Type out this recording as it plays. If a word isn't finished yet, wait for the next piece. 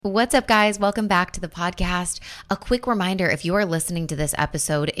What's up, guys? Welcome back to the podcast. A quick reminder, if you are listening to this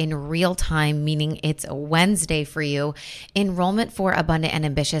episode in real time, meaning it's a Wednesday for you, enrollment for Abundant and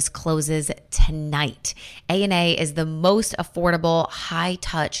Ambitious closes tonight. A&A is the most affordable,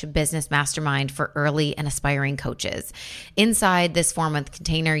 high-touch business mastermind for early and aspiring coaches. Inside this 4-month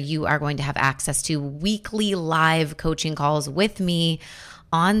container, you are going to have access to weekly live coaching calls with me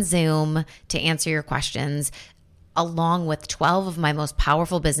on Zoom to answer your questions, along with 12 of my most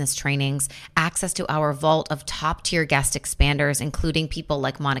powerful business trainings, access to our vault of top-tier guest expanders, including people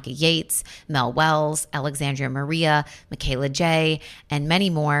like Monica Yates, Mel Wells, Alexandria Maria, Michaela J., and many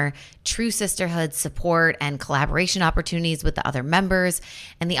more, true sisterhood support and collaboration opportunities with the other members,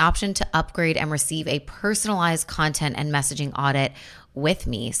 and the option to upgrade and receive a personalized content and messaging audit with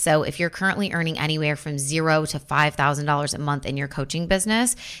me. So if you're currently earning anywhere from $0 to $5,000 a month in your coaching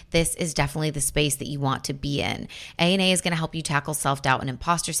business, this is definitely the space that you want to be in. A&A is going to help you tackle self-doubt and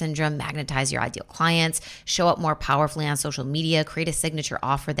imposter syndrome, magnetize your ideal clients, show up more powerfully on social media, create a signature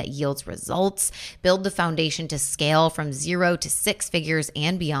offer that yields results, build the foundation to scale from 0 to 6 figures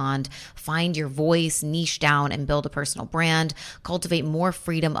and beyond, find your voice, niche down, and build a personal brand, cultivate more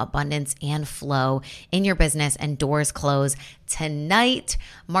freedom, abundance, and flow in your business, and doors close tonight,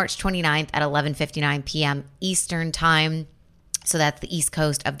 March 29th at 11:59 p.m. Eastern Time. So that's the East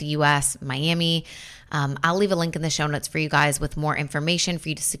Coast of the US, Miami. I'll leave a link in the show notes for you guys with more information for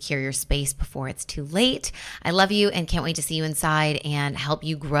you to secure your space before it's too late. I love you and can't wait to see you inside and help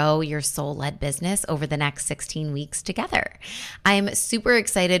you grow your soul-led business over the next 16 weeks together. I'm super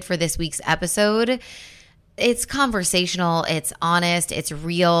excited for this week's episode. It's conversational, it's honest, it's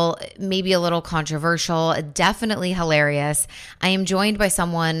real, maybe a little controversial, definitely hilarious. I am joined by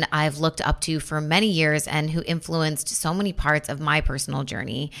someone I've looked up to for many years and who influenced so many parts of my personal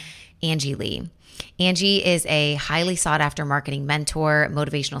journey, Angie Lee. Angie is a highly sought after marketing mentor,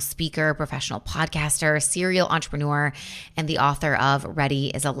 motivational speaker, professional podcaster, serial entrepreneur, and the author of Ready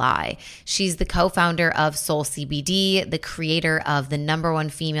is a Lie. She's the co-founder of Soul CBD, the creator of the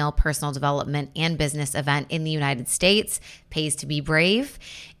 #1 female personal development and business event in the United States, Pays to Be Brave.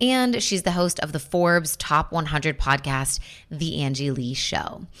 And she's the host of the Forbes Top 100 podcast, The Angie Lee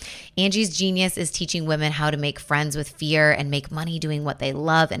Show. Angie's genius is teaching women how to make friends with fear and make money doing what they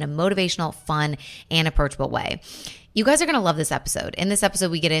love in a motivational, fun, and approachable way. You guys are going to love this episode. In this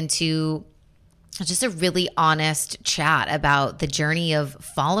episode, we get into just a really honest chat about the journey of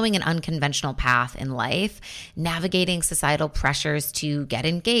following an unconventional path in life, navigating societal pressures to get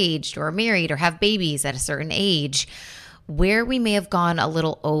engaged or married or have babies at a certain age, where we may have gone a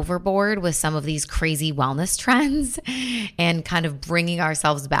little overboard with some of these crazy wellness trends and kind of bringing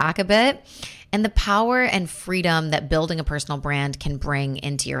ourselves back a bit, and the power and freedom that building a personal brand can bring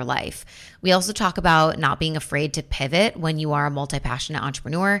into your life. We also talk about not being afraid to pivot when you are a multi-passionate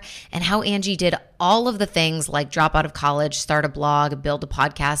entrepreneur, and how Angie did all of the things like drop out of college, start a blog, build a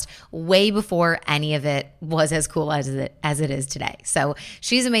podcast way before any of it was as cool as it is today. So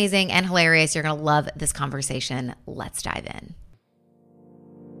she's amazing and hilarious. You're going to love this conversation. Let's dive in.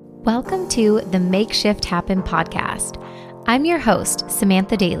 Welcome to the Make Shift Happen podcast. I'm your host,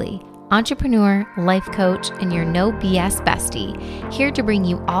 Samantha Daly, entrepreneur, life coach, and your no BS bestie, here to bring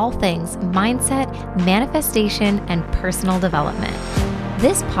you all things mindset, manifestation, and personal development.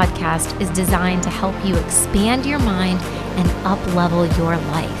 This podcast is designed to help you expand your mind and up-level your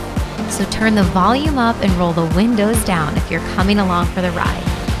life. So turn the volume up and roll the windows down if you're coming along for the ride.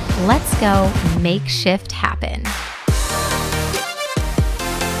 Let's go make shift happen.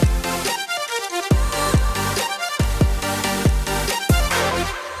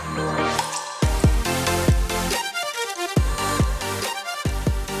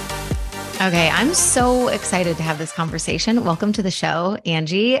 Okay, I'm so excited to have this conversation. Welcome to the show,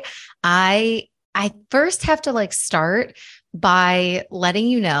 Angie. I first have to start by letting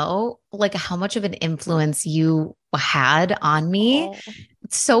you know how much of an influence you had on me.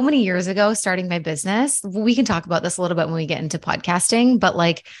 So many years ago, starting my business. We can talk about this a little bit when we get into podcasting, but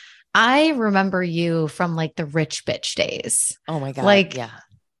I remember you from the rich bitch days. Oh my God. Yeah.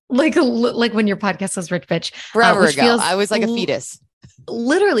 Like when your podcast was Rich Bitch. Forever ago. I was like a fetus.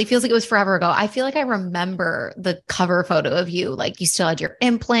 Literally feels like it was forever ago. I feel like I remember the cover photo of you. You still had your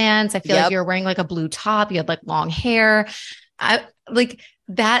implants. I feel like you were wearing a blue top. You had long hair. I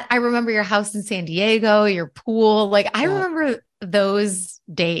remember your house in San Diego, your pool. I remember those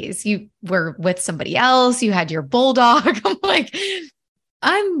days. You were with somebody else. You had your bulldog.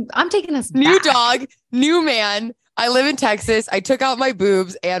 I'm taking this new back. Dog, new man. I live in Texas. I took out my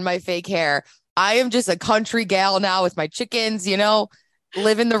boobs and my fake hair. I am just a country gal now with my chickens,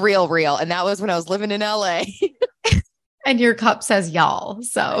 living the real. And that was when I was living in LA. And your cup says y'all.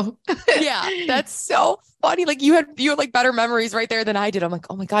 So Yeah, that's so funny. Like you had like better memories right there than I did. I'm like,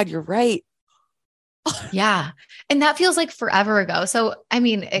 oh my God, you're right. yeah. And that feels like forever ago. So, I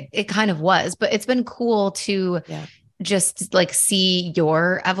mean, it kind of was, but it's been cool to Yeah. just like see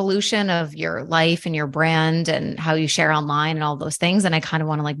your evolution of your life and your brand and how you share online and all those things. And I kind of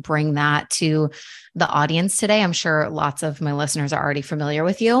want to like bring that to the audience today. I'm sure lots of my listeners are already familiar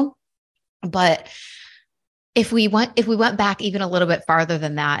with you, but if we went back even a little bit farther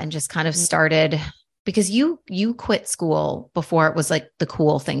than that and just kind of started, because you quit school before it was like the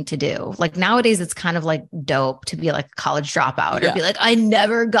cool thing to do. Like nowadays it's kind of like dope to be like a college dropout or Yeah. be like, I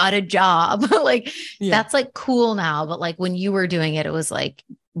never got a job. Like Yeah. that's like cool now. But like when you were doing it, it was like,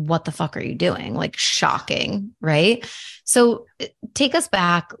 what the fuck are you doing? Like shocking, right? So take us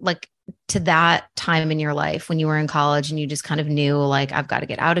back like to that time in your life when you were in college and you just kind of knew like, I've got to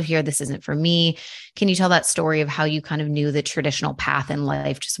get out of here. This isn't for me. Can you tell that story of how you kind of knew the traditional path in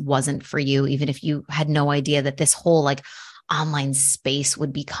life just wasn't for you, even if you had no idea that this whole like online space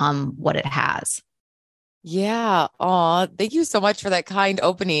would become what it has? Yeah. Aw, thank you so much for that kind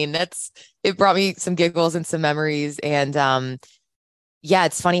opening. It brought me some giggles and some memories. And yeah,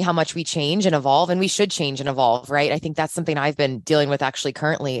 it's funny how much we change and evolve, and we should change and evolve, right? I think that's something I've been dealing with actually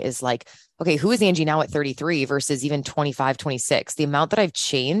currently is like, okay, who is Angie now at 33 versus even 25, 26? The amount that I've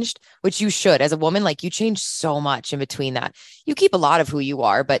changed, which you should, as a woman, like you change so much in between that. You keep a lot of who you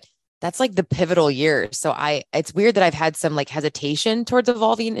are, but that's like the pivotal years. So it's weird that I've had some like hesitation towards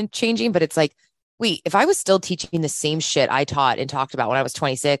evolving and changing, but it's like, wait, if I was still teaching the same shit I taught and talked about when I was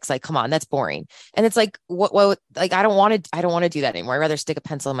 26, like, come on, that's boring. And it's like, like, I don't want to do that anymore. I'd rather stick a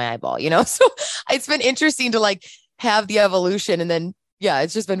pencil in my eyeball, you know? So it's been interesting to like have the evolution. And then, yeah,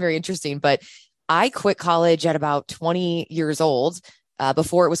 it's just been very interesting. But I quit college at about 20 years old.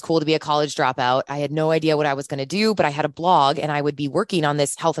 Before it was cool to be a college dropout. I had no idea what I was going to do, but I had a blog and I would be working on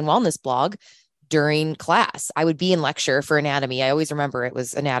this health and wellness blog during class. I would be in lecture for anatomy. I always remember it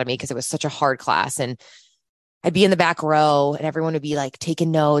was anatomy because it was such a hard class. And I'd be in the back row and everyone would be like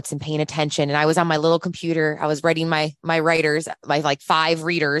taking notes and paying attention. And I was on my little computer. I was writing my writers, my like 5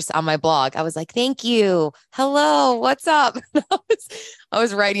 readers on my blog. I was like, thank you. Hello, what's up? I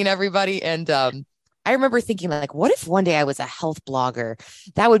was writing everybody. And I remember thinking like, what if one day I was a health blogger?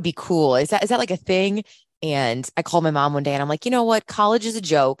 That would be cool. Is that like a thing? And I called my mom one day and I'm like, you know what? College is a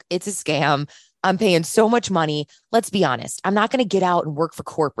joke. It's a scam. I'm paying so much money. Let's be honest. I'm not going to get out and work for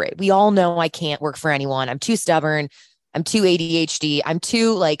corporate. We all know I can't work for anyone. I'm too stubborn. I'm too ADHD. I'm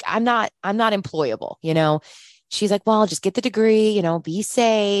too like, I'm not employable, you know? She's like, well, just get the degree, you know, be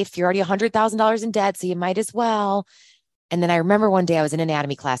safe. You're already $100,000 in debt, so you might as well. And then I remember one day I was in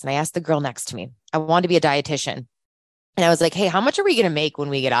anatomy class and I asked the girl next to me, I wanted to be a dietitian. And I was like, hey, how much are we going to make when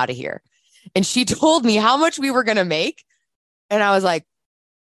we get out of here? And she told me how much we were going to make. And I was like,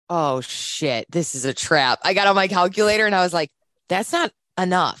 oh shit, this is a trap. I got on my calculator and I was like, that's not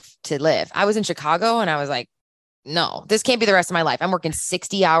enough to live. I was in Chicago and I was like, no, this can't be the rest of my life. I'm working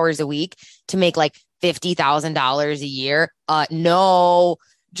 60 hours a week to make like $50,000 a year. No,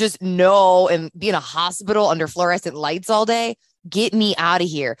 just no. And be in a hospital under fluorescent lights all day. Get me out of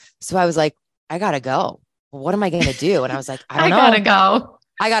here. So I was like, I gotta go. What am I going to do? And I was like, I don't know. Gotta go.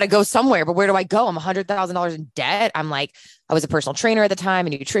 I got to go somewhere, but where do I go? I'm $100,000 in debt. I'm like, I was a personal trainer at the time, a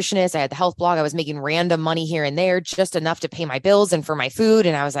nutritionist. I had the health blog. I was making random money here and there, just enough to pay my bills and for my food.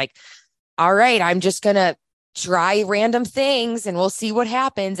 And I was like, all right, I'm just going to try random things and we'll see what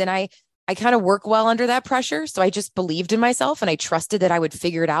happens. And I kind of work well under that pressure. So I just believed in myself and I trusted that I would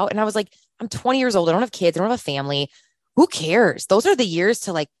figure it out. And I was like, I'm 20 years old. I don't have kids. I don't have a family. Who cares? Those are the years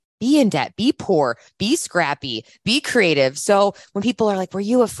to like be in debt, be poor, be scrappy, be creative. So when people are like, were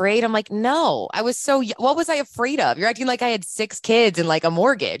you afraid? I'm like, no, I was what was I afraid of? You're acting like I had 6 kids and like a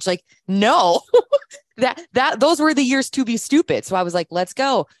mortgage. Like, no, those were the years to be stupid. So I was like, let's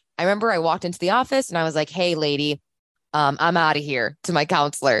go. I remember I walked into the office and I was like, hey lady, I'm out of here, to my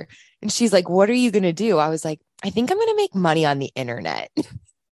counselor. And she's like, what are you going to do? I was like, I think I'm going to make money on the internet.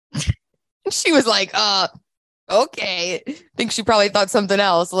 She was like, okay. I think she probably thought something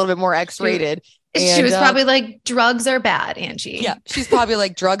else, a little bit more X-rated. She was probably like, drugs are bad, Angie. Yeah. She's probably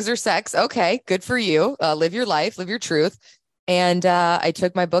like, drugs or sex. Okay, good for you. Live your life, live your truth. And I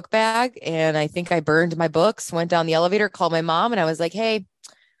took my book bag and I think I burned my books, went down the elevator, called my mom, and I was like, hey,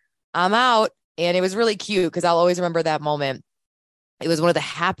 I'm out. And it was really cute because I'll always remember that moment. It was one of the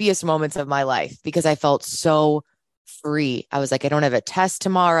happiest moments of my life because I felt so free. I was like, I don't have a test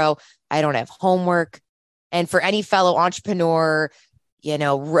tomorrow. I don't have homework. And for any fellow entrepreneur,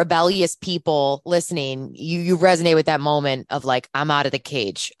 rebellious people listening, you resonate with that moment of like, I'm out of the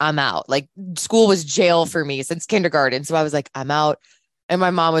cage. I'm out. Like school was jail for me since kindergarten. So I was like, I'm out. And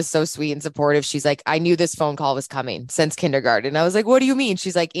my mom was so sweet and supportive. She's like, I knew this phone call was coming since kindergarten. I was like, what do you mean?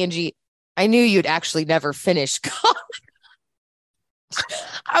 She's like, Angie, I knew you'd actually never finish college.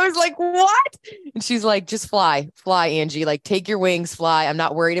 I was like, what? And she's like, just fly, Angie. Like, take your wings, fly. I'm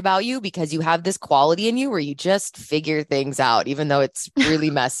not worried about you because you have this quality in you where you just figure things out, even though it's really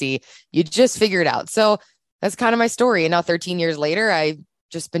messy. You just figure it out. So that's kind of my story. And now 13 years later, I've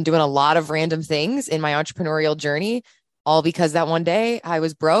just been doing a lot of random things in my entrepreneurial journey, all because that one day I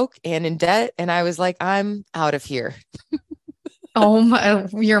was broke and in debt. And I was like, I'm out of here. Oh my,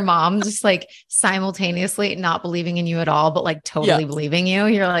 your mom just like simultaneously not believing in you at all, but like Yeah. totally believing you.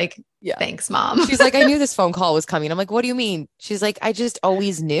 You're like, Yeah. thanks, mom. She's like, I knew this phone call was coming. I'm like, what do you mean? She's like, I just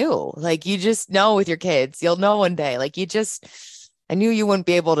always knew. Like, you just know with your kids, you'll know one day. Like, I knew you wouldn't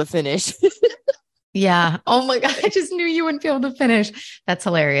be able to finish. Yeah. Oh my God. I just knew you wouldn't be able to finish. That's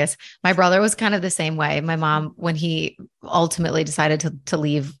hilarious. My brother was kind of the same way. My mom, when he ultimately decided to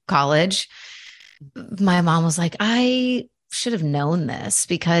leave college, my mom was like, I should have known this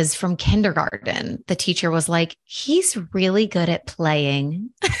because from kindergarten, the teacher was like, he's really good at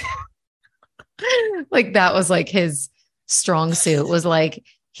playing. Like that was like his strong suit was like,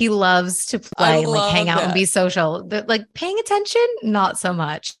 he loves to I play and like hang love out and that. be social. But like paying attention, not so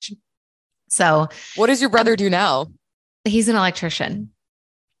much. So What does your brother do now? he's an electrician.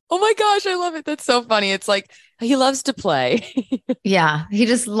 Oh my gosh, I love it. That's so funny. It's like he loves to play. Yeah, he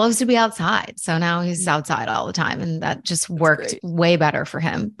just loves to be outside. So now he's outside all the time. And that just That's worked great. way better for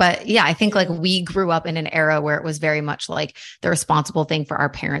him. But yeah, I think like Yeah. we grew up in an era where it was very much like the responsible thing for our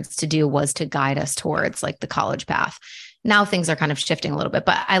parents to do was to guide us towards like the college path. Now things are kind of shifting a little bit,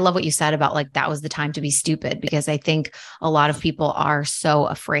 but I love what you said about like that was the time to be stupid because I think a lot of people are so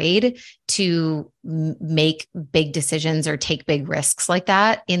afraid to make big decisions or take big risks like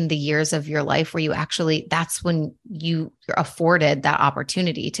that in the years of your life where you actually, that's when you're afforded that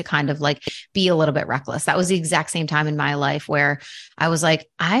opportunity to kind of like be a little bit reckless. That was the exact same time in my life where I was like,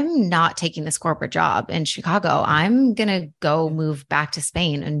 I'm not taking this corporate job in Chicago. I'm going to go move back to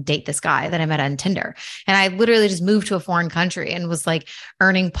Spain and date this guy that I met on Tinder. And I literally just moved to a foreign country and was like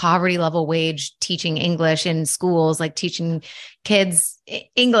earning poverty level wage, teaching English in schools, like teaching kids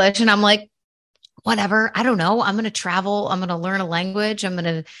English. And I'm like, whatever, I don't know. I'm going to travel. I'm going to learn a language. I'm going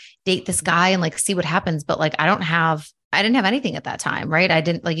to date this guy and like see what happens. But like, I didn't have anything at that time, right? I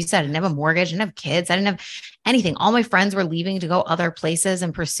didn't, like you said, I didn't have a mortgage, I didn't have kids, I didn't have anything. All my friends were leaving to go other places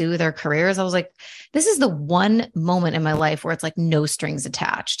and pursue their careers. I was like, this is the one moment in my life where it's like no strings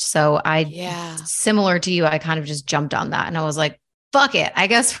attached. So Yeah. similar to you, I kind of just jumped on that and I was like, fuck it. I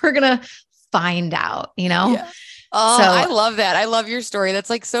guess we're going to find out, you know? Yeah. Oh, So I love that. I love your story. That's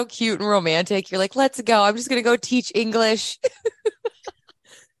like so cute and romantic. You're like, let's go. I'm just going to go teach English.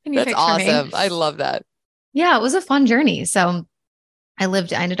 can you That's picture me? awesome. I love that. Yeah, it was a fun journey. So I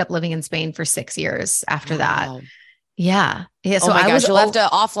ended up living in Spain for 6 years after that. Wow. Yeah. Yeah. Oh So my I was, gosh. You'll have to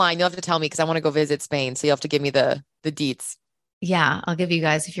offline. You'll have to tell me because I want to go visit Spain. So you'll have to give me the deets. yeah, I'll give you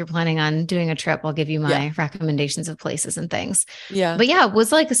guys, if you're planning on doing a trip, I'll give you Yeah. my recommendations of places and things. Yeah. But yeah, it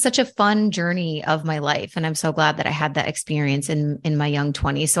was like such a fun journey of my life. And I'm so glad that I had that experience in my young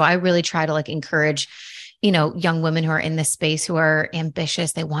 20s. So I really try to like encourage, young women who are in this space who are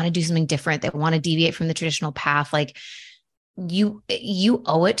ambitious. They want to do something different. They want to deviate from the traditional path. Like you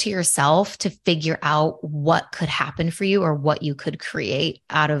owe it to yourself to figure out what could happen for you or what you could create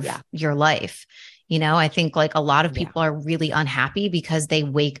out of Yeah. your life. I think like a lot of Yeah. people are really unhappy because they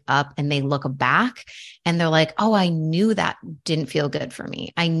wake up and they look back and they're like, oh, I knew that didn't feel good for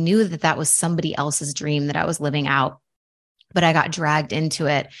me. I knew that that was somebody else's dream that I was living out, but I got dragged into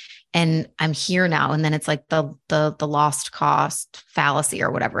it and I'm here now. And then it's like the lost cost fallacy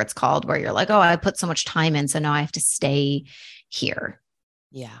or whatever it's called, where you're like, oh, I put so much time in, so now I have to stay here.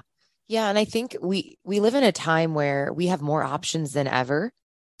 Yeah. Yeah. And I think we live in a time where we have more options than ever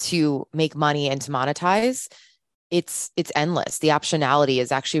to make money and to monetize. It's endless. The optionality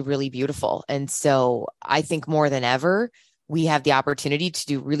is actually really beautiful. And so I think more than ever, we have the opportunity to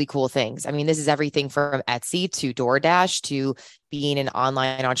do really cool things. I mean, this is everything from Etsy to DoorDash to being an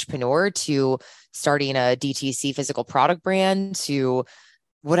online entrepreneur to starting a DTC physical product brand to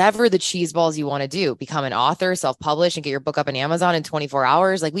whatever the cheese balls you want to do, become an author, self-publish and get your book up on Amazon in 24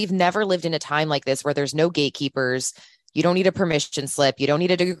 hours. Like we've never lived in a time like this where there's no gatekeepers. You don't need a permission slip. You don't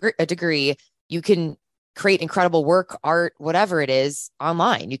need a degree. You can create incredible work, art, whatever it is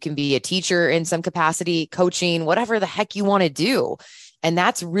online. You can be a teacher in some capacity, coaching, whatever the heck you want to do. And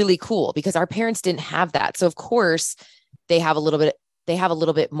that's really cool because our parents didn't have that. So of course they have a little bit they have a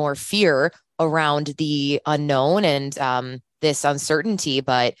little bit more fear around the unknown and this uncertainty.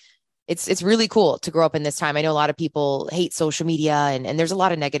 But it's really cool to grow up in this time. I know a lot of people hate social media and there's a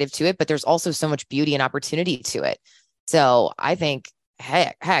lot of negative to it, but there's also so much beauty and opportunity to it. So I think,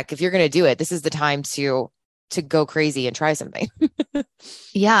 heck, if you're going to do it, this is the time to go crazy and try something.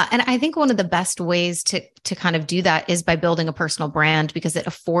 Yeah. And I think one of the best ways to kind of do that is by building a personal brand, because it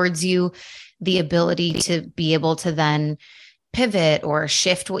affords you the ability to be able to then pivot or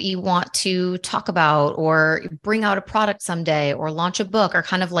shift what you want to talk about, or bring out a product someday, or launch a book, or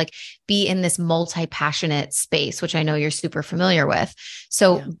kind of like be in this multi-passionate space, which I know you're super familiar with.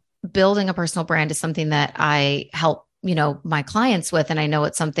 So building a personal brand is something that I help, my clients with. And I know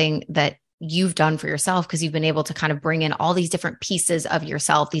it's something that you've done for yourself, because you've been able to kind of bring in all these different pieces of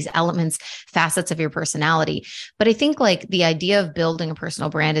yourself, these elements, facets of your personality. But I think like the idea of building a personal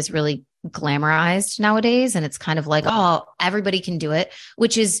brand is really glamorized nowadays. And it's kind of like, oh, everybody can do it,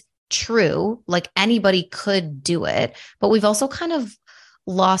 which is true. Like anybody could do it. But we've also kind of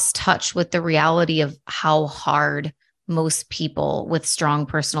lost touch with the reality of how hard most people with strong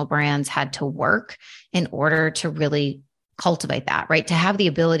personal brands had to work in order to really cultivate that, right? To have the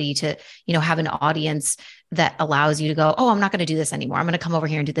ability to, have an audience that allows you to go, oh, I'm not going to do this anymore. I'm going to come over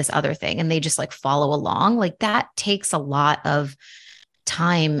here and do this other thing. And they just like follow along. Like that takes a lot of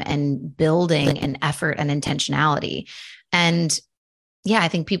time and building and effort and intentionality. And yeah, I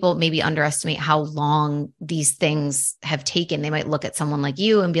think people maybe underestimate how long these things have taken. They might look at someone like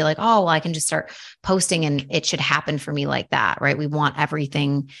you and be like, oh, well, I can just start posting and it should happen for me like that, right? We want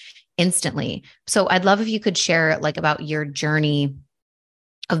everything instantly. So I'd love if you could share like about your journey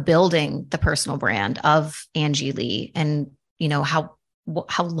of building the personal brand of Angie Lee, and how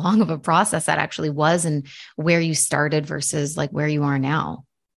long of a process that actually was, and where you started versus like where you are now.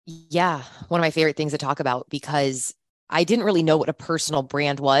 Yeah, one of my favorite things to talk about, because I didn't really know what a personal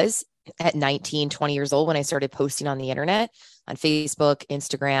brand was at 19, 20 years old when I started posting on the internet, on Facebook,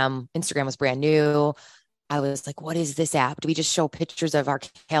 Instagram. Instagram was brand new. I was like, what is this app? Do we just show pictures of our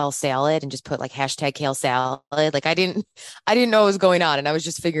kale salad and just put like hashtag kale salad? Like I didn't know what was going on, and I was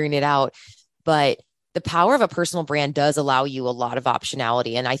just figuring it out. But the power of a personal brand does allow you a lot of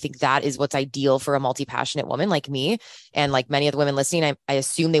optionality. And I think that is what's ideal for a multi-passionate woman like me. And like many of the women listening, I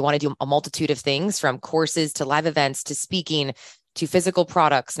assume they want to do a multitude of things, from courses to live events to speaking to physical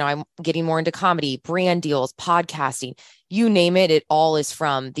products. Now I'm getting more into comedy, brand deals, podcasting, you name it. It all is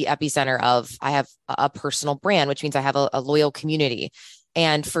from the epicenter of, I have a personal brand, which means I have a loyal community.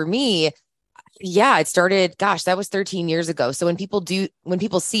 And for me, yeah, it started, gosh, that was 13 years ago. So when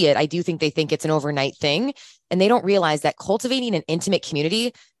people see it, I do think they think it's an overnight thing, and they don't realize that cultivating an intimate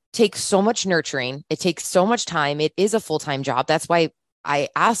community takes so much nurturing. It takes so much time. It is a full-time job. That's why I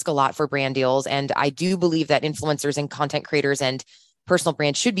ask a lot for brand deals. And I do believe that influencers and content creators and personal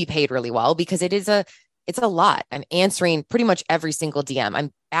brands should be paid really well, because it's a lot. I'm answering pretty much every single DM.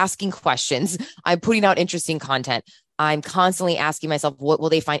 I'm asking questions. I'm putting out interesting content. I'm constantly asking myself, what will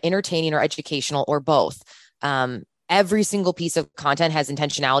they find entertaining or educational, or both? Every single piece of content has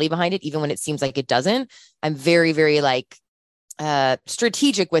intentionality behind it, even when it seems like it doesn't. I'm very, very like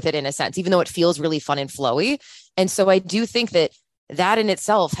strategic with it in a sense, even though it feels really fun and flowy. And so I do think that in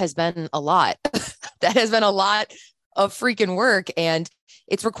itself has been a lot. That has been a lot of freaking work. And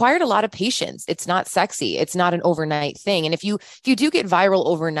it's required a lot of patience. It's not sexy. It's not an overnight thing. And if you do get viral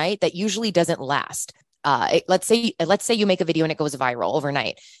overnight, that usually doesn't last. Let's say you make a video and it goes viral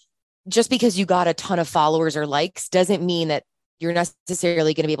overnight. Just because you got a ton of followers or likes doesn't mean that you're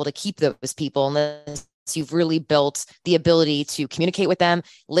necessarily going to be able to keep those people unless you've really built the ability to communicate with them,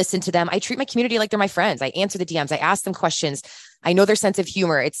 listen to them. I treat my community like they're my friends. I answer the DMs. I ask them questions. I know their sense of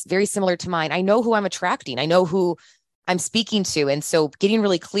humor. It's very similar to mine. I know who I'm attracting. I know who I'm speaking to. And so getting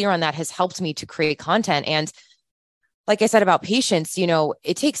really clear on that has helped me to create content. And like I said about patience,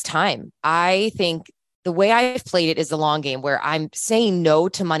 it takes time. I think the way I've played it is the long game, where I'm saying no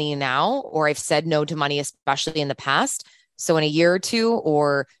to money now, or I've said no to money, especially in the past. So in a year or two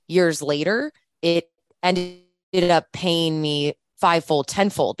or years later, it ended up paying me fivefold,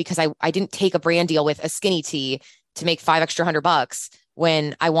 tenfold, because I didn't take a brand deal with a skinny tea to make $500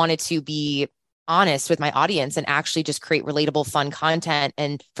 when I wanted to be honest with my audience and actually just create relatable, fun content,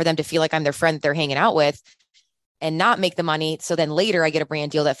 and for them to feel like I'm their friend that they're hanging out with, and not make the money. So then later I get a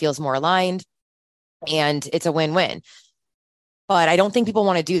brand deal that feels more aligned, and it's a win-win. But I don't think people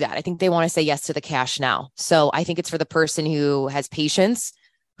want to do that. I think they want to say yes to the cash now. So I think it's for the person who has patience,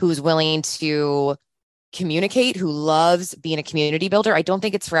 who's willing to communicate, who loves being a community builder. I don't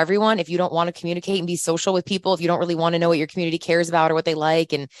think it's for everyone. If you don't want to communicate and be social with people, if you don't really want to know what your community cares about or what they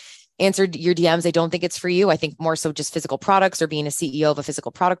like, and answered your DMs. I don't think it's for you. I think more so just physical products or being a CEO of a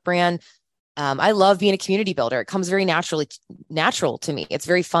physical product brand. I love being a community builder. It comes very natural to me. It's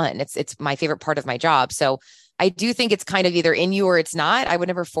very fun. It's my favorite part of my job. So I do think it's kind of either in you or it's not. I would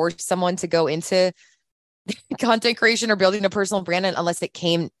never force someone to go into content creation or building a personal brand unless it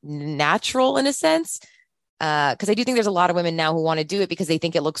came natural in a sense. Because I do think there's a lot of women now who want to do it because they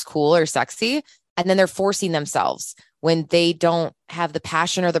think it looks cool or sexy. And then they're forcing themselves when they don't have the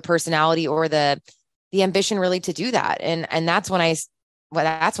passion or the personality or the ambition really to do that. And that's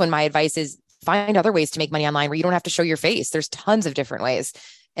when my advice is find other ways to make money online where you don't have to show your face. There's tons of different ways.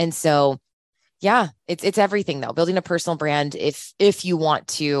 And so, yeah, it's everything though. Building a personal brand, if you want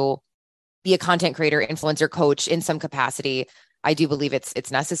to be a content creator, influencer, coach in some capacity, I do believe it's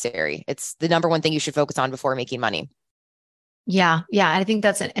necessary. It's the number one thing you should focus on before making money. Yeah. Yeah. I think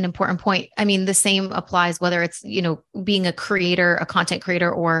that's an important point. I mean, the same applies whether it's, being a creator, a content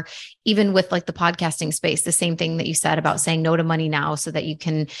creator, or even with like the podcasting space, the same thing that you said about saying no to money now so that you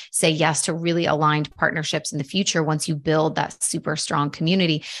can say yes to really aligned partnerships in the future once you build that super strong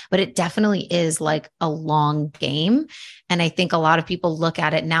community. But it definitely is like a long game. And I think a lot of people look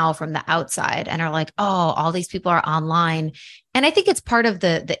at it now from the outside and are like, oh, all these people are online. And I think it's part of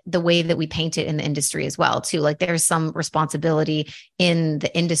the way that we paint it in the industry as well, too. Like there's some responsibility in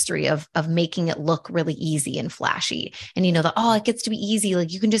the industry of making it look really easy and flashy. And it gets to be easy.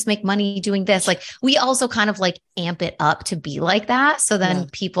 Like you can just make money doing this. Like we also kind of like amp it up to be like that. So then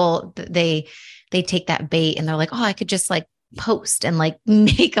people, they take that bait and they're like, oh, I could just like post and like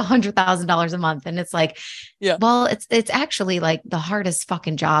make $100,000 a month. And it's like, well, it's actually like the hardest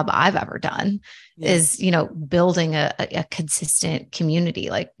fucking job I've ever done is, building a consistent community.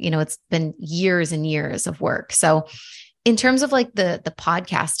 Like, it's been years and years of work. So in terms of like the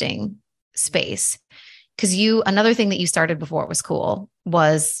podcasting space, because another thing that you started before it was cool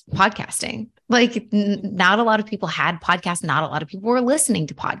was podcasting. Like not a lot of people had podcasts. Not a lot of people were listening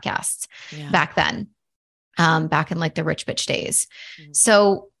to podcasts back then. Back in like the rich bitch days. Mm-hmm.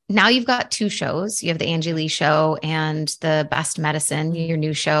 So now you've got two shows. You have the Angie Lee show and the Best Medicine, your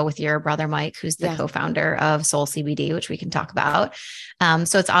new show with your brother, Mike, who's the co-founder of Soul CBD, which we can talk about.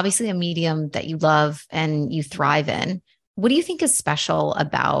 So it's obviously a medium that you love and you thrive in. What do you think is special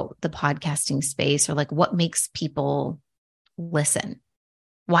about the podcasting space, or like what makes people listen?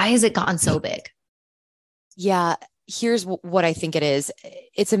 Why has it gotten so big? Yeah. Here's what I think it is.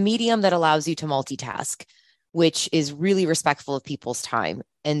 It's a medium that allows you to multitask, which is really respectful of people's time.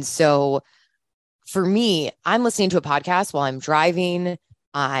 And so for me, I'm listening to a podcast while I'm driving,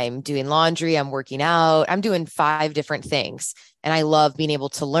 I'm doing laundry, I'm working out, I'm doing 5 different things. And I love being able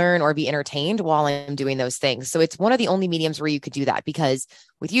to learn or be entertained while I'm doing those things. So it's one of the only mediums where you could do that, because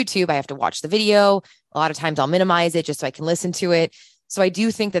with YouTube, I have to watch the video. A lot of times I'll minimize it just so I can listen to it. So I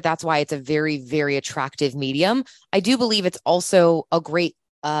do think that that's why it's a very, very attractive medium. I do believe it's also a great,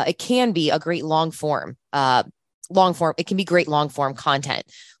 it can be a great long form. It can be great long form content,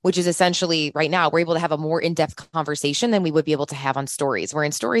 which is essentially right now we're able to have a more in-depth conversation than we would be able to have on stories. Where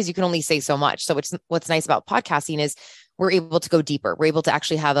in stories, you can only say so much. So what's nice about podcasting is we're able to go deeper. We're able to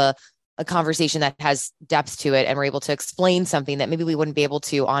actually have a conversation that has depth to it, and we're able to explain something that maybe we wouldn't be able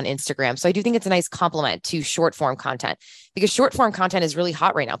to on Instagram. So I do think it's a nice complement to short form content, because short form content is really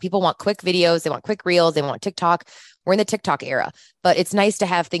hot right now. People want quick videos, they want quick reels, they want TikTok. We're in the TikTok era, but it's nice to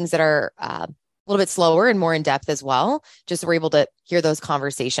have things that are a little bit slower and more in depth as well. Just so we're able to hear those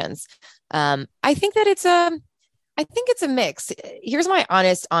conversations. I think that it's a mix. Here's my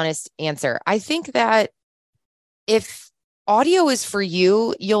honest answer. I think that if audio is for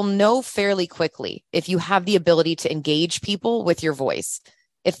you, you'll know fairly quickly if you have the ability to engage people with your voice.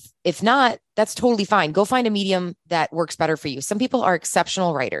 If not, that's totally fine. Go find a medium that works better for you. Some people are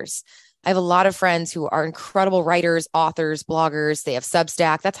exceptional writers. I have a lot of friends who are incredible writers, authors, bloggers. They have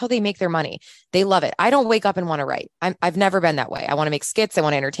Substack. That's how they make their money. They love it. I don't wake up and want to write. I've never been that way. I want to make skits. I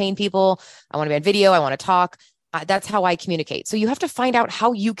want to entertain people. I want to be on video. I want to talk. That's how I communicate. So you have to find out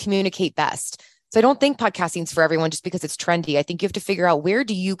how you communicate best. So I don't think podcasting is for everyone just because it's trendy. I think you have to figure out, where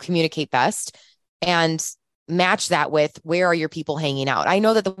do you communicate best, and match that with where are your people hanging out. I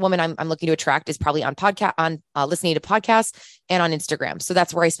know that the woman I'm looking to attract is probably on listening to podcasts and on Instagram. So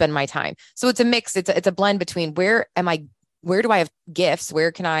that's where I spend my time. So it's a mix. It's a blend between where do I have gifts?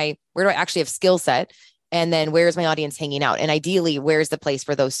 Where do I actually have skill set? And then where's my audience hanging out? And ideally, where's the place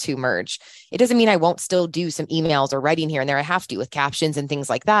where those two merge? It doesn't mean I won't still do some emails or writing here and there. I have to with captions and things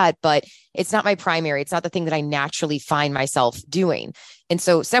like that, but it's not my primary. It's not the thing that I naturally find myself doing. And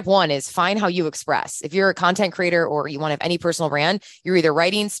so step 1 is find how you express. If you're a content creator or you want to have any personal brand, you're either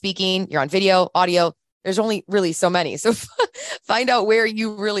writing, speaking, you're on video, audio, There's only really so many. So find out where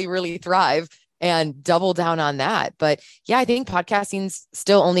you really, really thrive and double down on that. But yeah, I think podcasting's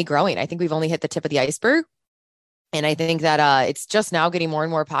still only growing. I think we've only hit the tip of the iceberg. And I think that it's just now getting more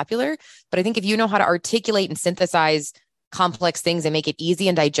and more popular. But I think if you know how to articulate and synthesize complex things and make it easy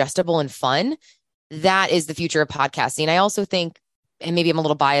and digestible and fun, that is the future of podcasting. I also think, and maybe I'm a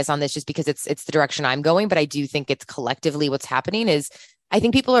little biased on this just because it's the direction I'm going, but I do think it's collectively what's happening is I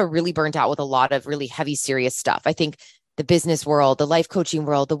think people are really burnt out with a lot of really heavy, serious stuff. I think the business world, the life coaching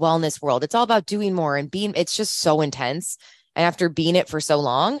world, the wellness world, it's all about doing more and being, it's just so intense. And after being it for so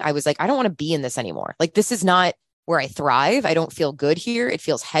long, I was like, I don't want to be in this anymore. Like, this is not where I thrive. I don't feel good here. It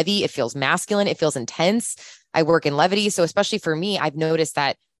feels heavy. It feels masculine. It feels intense. I work in levity. So especially for me, I've noticed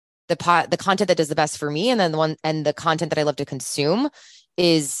that the content that does the best for me, and then the content that I love to consume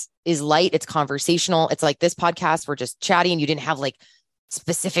is light. It's conversational. It's like this podcast, we're just chatting. You didn't have like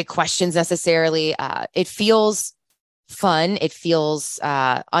specific questions necessarily. It feels fun. It feels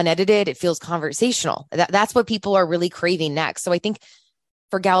unedited. It feels conversational. That's what people are really craving next. So I think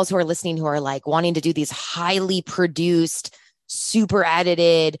for gals who are listening, who are like wanting to do these highly produced, super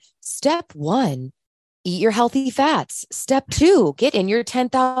edited, step 1, eat your healthy fats. Step 2, get in your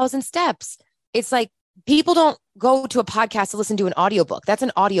 10,000 steps. It's like people don't go to a podcast to listen to an audiobook. That's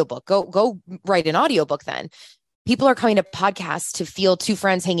an audiobook. Go write an audiobook then. People are coming to podcasts to feel two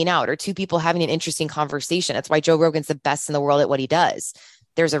friends hanging out or two people having an interesting conversation. That's why Joe Rogan's the best in the world at what he does.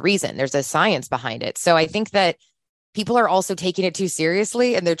 There's a reason. There's a science behind it. So I think that people are also taking it too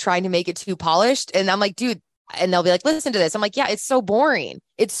seriously and they're trying to make it too polished. And I'm like, dude, and they'll be like, listen to this. I'm like, yeah, it's so boring.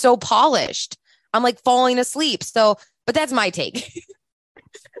 It's so polished. I'm like falling asleep. So, but that's my take.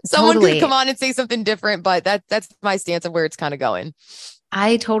 Someone could come on and say something different, but that's my stance of where it's kind of going.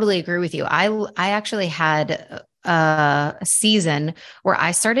 I totally agree with you. I actually had a season where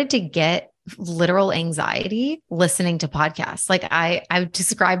I started to get literal anxiety listening to podcasts. Like I've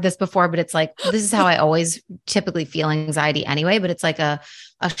described this before, but it's like, this is how I always typically feel anxiety anyway, but it's like a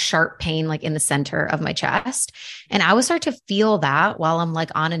sharp pain, like in the center of my chest. And I would start to feel that while I'm like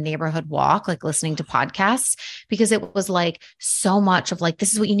on a neighborhood walk, like listening to podcasts, because it was like so much of like,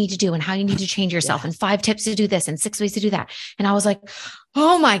 this is what you need to do and how you need to change yourself and 5 tips to do this and 6 ways to do that. And I was like,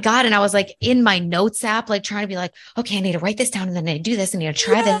 oh my God. And I was like in my notes app, like trying to be like, okay, I need to write this down and then I do this and I need to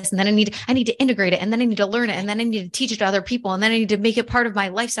try this. And then I need to integrate it. And then I need to learn it. And then I need to teach it to other people. And then I need to make it part of my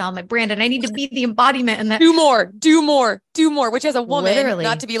lifestyle, my brand. And I need to be the embodiment and that do more, which as a woman, literally,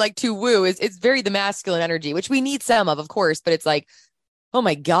 not to be like too woo, it's very the masculine energy, which we need some of course, but it's like, oh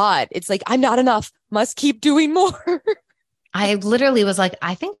my God, it's like, I'm not enough, must keep doing more. I literally was like,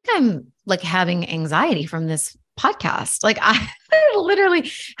 I think I'm like having anxiety from this podcast. Like I literally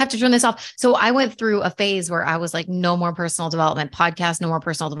have to turn this off. So I went through a phase where I was like, no more personal development podcasts, no more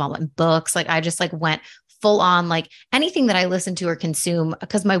personal development books. Like I just like went full on, like anything that I listen to or consume,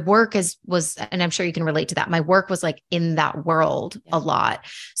 because my work was, and I'm sure you can relate to that. My work was like in that world a lot.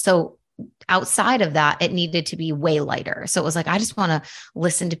 So outside of that, it needed to be way lighter. So it was like, I just want to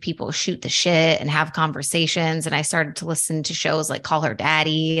listen to people shoot the shit and have conversations. And I started to listen to shows like Call Her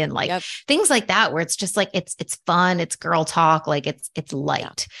Daddy and like things like that, where it's just like, it's fun. It's girl talk. Like it's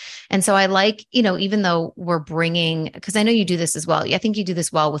light. And so I like, even though we're bringing, cause I know you do this as well. I think you do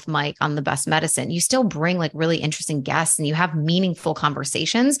this well with Mike on The Best Medicine. You still bring like really interesting guests and you have meaningful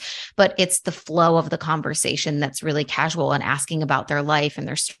conversations, but it's the flow of the conversation that's really casual and asking about their life and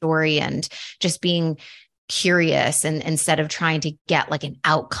their story and just being curious, and instead of trying to get like an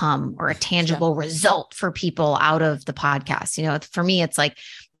outcome or a tangible result for people out of the podcast. For me, it's like,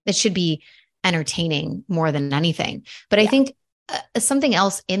 it should be entertaining more than anything. But I think something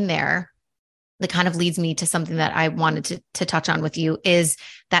else in there that kind of leads me to something that I wanted to touch on with you is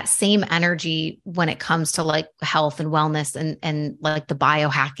that same energy when it comes to like health and wellness and like the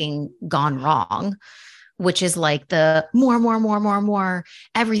biohacking gone wrong, which is like the more,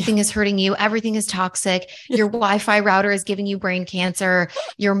 everything is hurting you. Everything is toxic. Your Wi-Fi router is giving you brain cancer.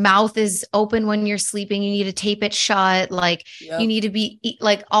 Your mouth is open when you're sleeping. You need to tape it shut. Like you need to be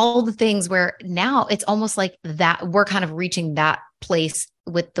like all the things where now it's almost like that we're kind of reaching that place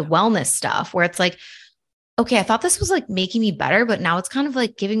with the wellness stuff where it's like, okay, I thought this was like making me better, but now it's kind of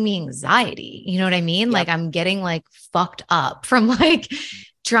like giving me anxiety. You know what I mean? Like I'm getting like fucked up from like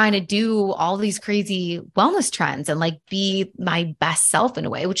trying to do all these crazy wellness trends and like be my best self in a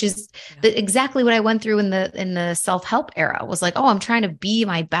way, which is exactly what I went through in the self-help era. Was like, oh, I'm trying to be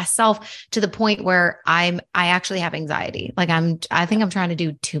my best self to the point where I actually have anxiety. Like I think I'm trying to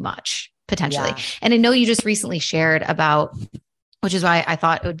do too much potentially. And I know you just recently shared about, which is why I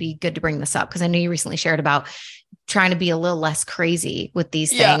thought it would be good to bring this up, because I know you recently shared about trying to be a little less crazy with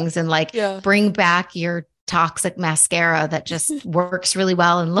these Yeah. things and like Yeah. bring back your toxic mascara that just works really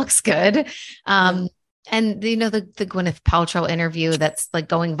well and looks good. And you know, the Gwyneth Paltrow interview that's like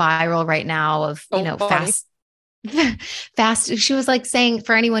going viral right now of, you know, funny. fast. She was like saying,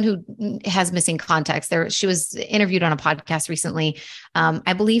 for anyone who has missing context, she was interviewed on a podcast recently.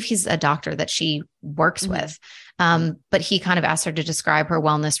 I believe he's a doctor that she works with. But he kind of asked her to describe her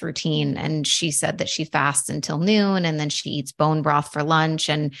wellness routine. And she said that she fasts until noon and then she eats bone broth for lunch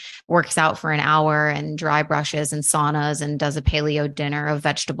and works out for an hour and dry brushes and saunas and does a paleo dinner of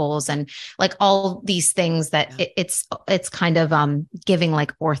vegetables and like all these things that it's kind of giving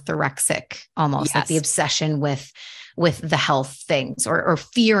like orthorexic almost, like the obsession with the health things or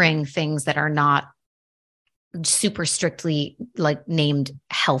fearing things that are not super strictly like named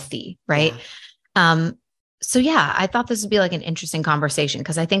healthy. Right. So yeah, I thought this would be like an interesting conversation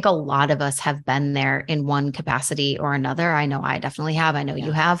because I think a lot of us have been there in one capacity or another. I know I definitely have. I know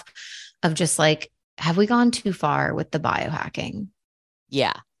you have, of just like, have we gone too far with the biohacking?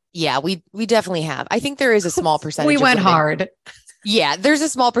 Yeah. Yeah, we definitely have. I think there is a small percentage. We went hard. Yeah, there's a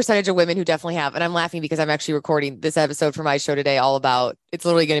small percentage of women who definitely have. And I'm laughing because I'm actually recording this episode for my show today all about, it's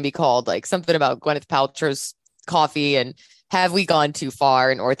literally going to be called like something about Gwyneth Paltrow's coffee and have we gone too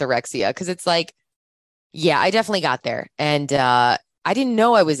far in orthorexia? Because it's like, yeah, I definitely got there. And I didn't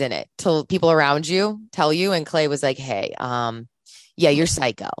know I was in it till people around you tell you. And Clay was like, hey, yeah, you're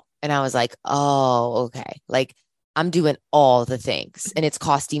psycho. And I was like, oh, okay. Like I'm doing all the things and it's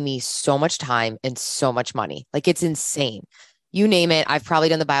costing me so much time and so much money. Like it's insane. You name it. I've probably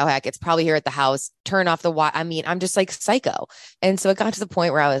done the biohack. It's probably here at the house. Turn off the I mean, I'm just like psycho. And so it got to the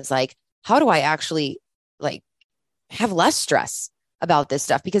point where I was like, how do I actually like have less stress about this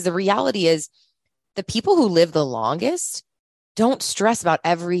stuff? Because the reality is the people who live the longest don't stress about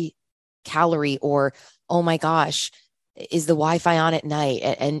every calorie or, oh my gosh, is the Wi-Fi on at night?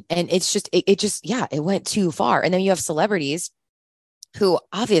 And it's just, it just, yeah, it went too far. And then you have celebrities who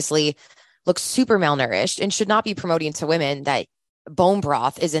obviously look super malnourished and should not be promoting to women that bone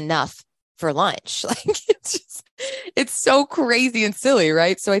broth is enough for lunch. Like it's just, it's so crazy and silly,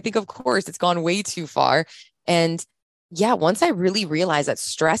 right? So I think, of course, it's gone way too far. And yeah, once I really realized that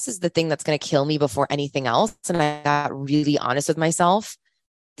stress is the thing that's going to kill me before anything else, and I got really honest with myself,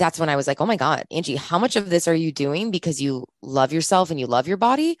 that's when I was like, oh my God, Angie, how much of this are you doing because you love yourself and you love your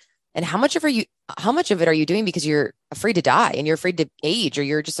body? And how much of it are you doing because you're afraid to die and you're afraid to age or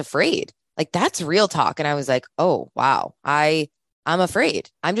you're just afraid? Like that's real talk. And I was like, oh, wow, I'm afraid.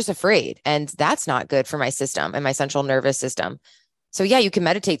 I'm just afraid. And that's not good for my system and my central nervous system. So yeah, you can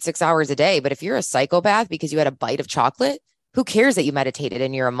meditate 6 hours a day, but if you're a psychopath because you had a bite of chocolate, who cares that you meditated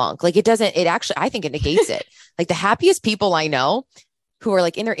and you're a monk? Like it actually, I think it negates it. Like the happiest people I know who are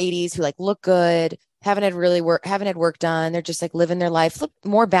like in their 80s, who like look good, haven't had work done. They're just like living their life, look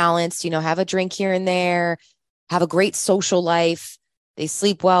more balanced, have a drink here and there, have a great social life. They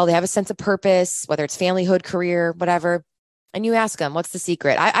sleep well. They have a sense of purpose, whether it's familyhood, career, whatever. And you ask them, what's the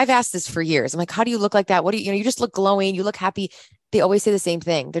secret? I've asked this for years. I'm like, how do you look like that? What do you just look glowing. You look happy. They always say the same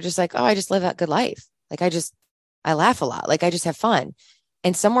thing. They're just like, oh, I just live a good life. Like I laugh a lot. Like I just have fun.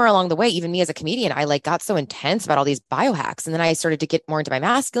 And somewhere along the way, even me as a comedian, I like got so intense about all these biohacks. And then I started to get more into my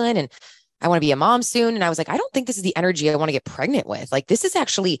masculine and I want to be a mom soon. And I was like, I don't think this is the energy I want to get pregnant with. Like this is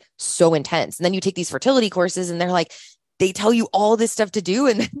actually so intense. And then you take these fertility courses and they're like, they tell you all this stuff to do.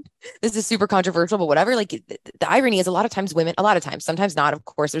 And then, this is super controversial, but whatever. Like the irony is a lot of times, sometimes not, of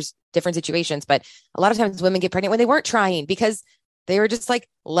course, there's different situations, but a lot of times women get pregnant when they weren't trying because they were just like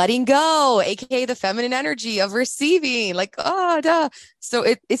letting go, AKA the feminine energy of receiving, like, oh, duh. So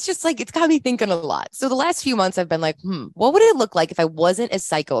it's just like, it's got me thinking a lot. So the last few months I've been like, what would it look like if I wasn't as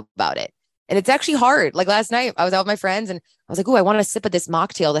psycho about it? And it's actually hard. Like last night I was out with my friends and I was like, oh, I want to sip of this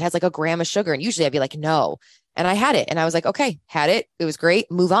mocktail that has like a gram of sugar. And usually I'd be like, no. And I had it and I was like, okay, had it. It was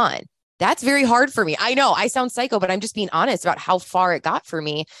great. Move on. That's very hard for me. I know I sound psycho, but I'm just being honest about how far it got for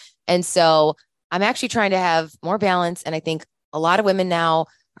me. And so I'm actually trying to have more balance. And I think a lot of women now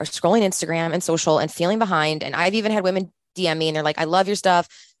are scrolling Instagram and social and feeling behind. And I've even had women DM me and they're like, I love your stuff.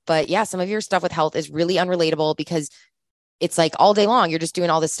 But yeah, some of your stuff with health is really unrelatable because it's like all day long, you're just doing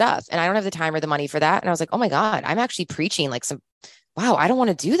all this stuff. And I don't have the time or the money for that. And I was like, oh my God, I'm actually preaching like wow, I don't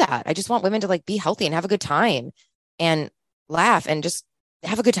want to do that. I just want women to like be healthy and have a good time and laugh and just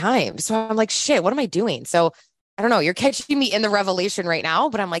have a good time. So I'm like, shit, what am I doing? So I don't know. You're catching me in the revelation right now,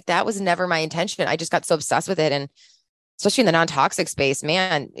 but I'm like, that was never my intention. I just got so obsessed with it. And especially in the non-toxic space,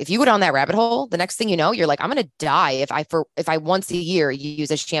 man, if you go down that rabbit hole, the next thing you know, you're like, I'm going to die if I once a year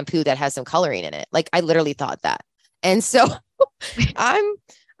use a shampoo that has some coloring in it. Like I literally thought that. And so I'm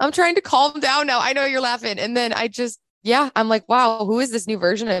I'm trying to calm down now. I know you're laughing. And then I'm like, wow, who is this new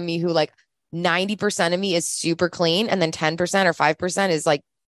version of me who like 90% of me is super clean. And then 10% or 5% is like,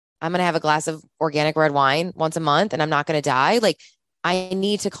 I'm going to have a glass of organic red wine once a month and I'm not going to die. Like I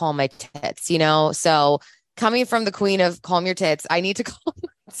need to calm my tits, So coming from the queen of calm your tits, I need to calm.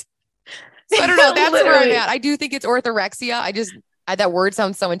 So I don't know. That's where I'm at. I do think it's orthorexia. That word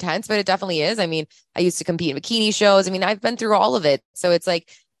sounds so intense, but it definitely is. I mean, I used to compete in bikini shows. I mean, I've been through all of it. So it's like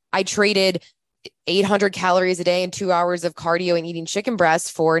I traded 800 calories a day and 2 hours of cardio and eating chicken breasts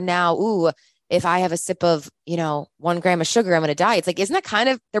for now. Ooh, if I have a sip of, 1 gram of sugar, I'm going to die. It's like, isn't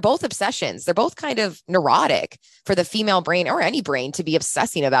that they're both obsessions. They're both kind of neurotic for the female brain or any brain to be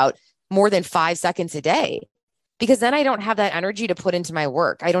obsessing about more than 5 seconds a day. Because then I don't have that energy to put into my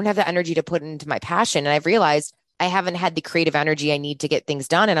work. I don't have that energy to put into my passion. And I've realized I haven't had the creative energy I need to get things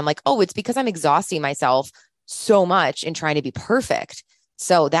done. And I'm like, oh, it's because I'm exhausting myself so much in trying to be perfect.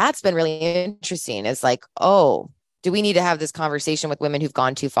 So that's been really interesting. It's like, oh, do we need to have this conversation with women who've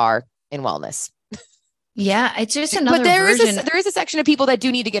gone too far in wellness? Yeah, it's just another but there version. There is a section of people that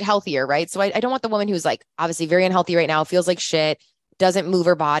do need to get healthier, right? So I don't want the woman who's like obviously very unhealthy right now, feels like shit, doesn't move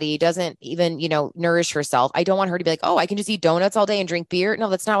her body, doesn't even, nourish herself. I don't want her to be like, oh, I can just eat donuts all day and drink beer. No,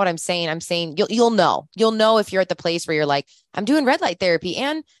 that's not what I'm saying. I'm saying you'll know if you're at the place where you're like, I'm doing red light therapy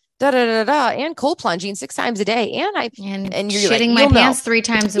and and cold plunging 6 times a day. And you're shitting like, my pants 3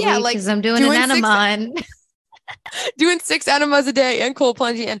 times a week because I'm doing an enema. Doing 6 enemas a day and cold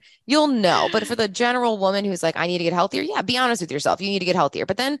plunging, and you'll know. But for the general woman who's like, I need to get healthier. Yeah. Be honest with yourself. You need to get healthier.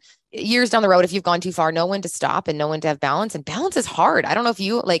 But then years down the road, if you've gone too far, know when to stop and know when to have balance, and balance is hard. I don't know if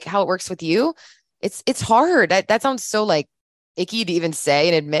you like how it works with you. It's hard. That sounds so like icky to even say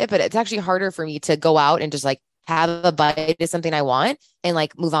and admit, but it's actually harder for me to go out and just like have a bite of something I want and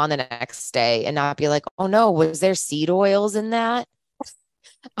like move on the next day and not be like, oh no, was there seed oils in that?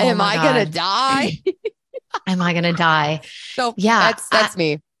 Am I going to die? Am I going to die? So yeah, that's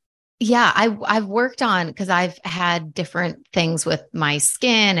me. Yeah. I've worked on, because I've had different things with my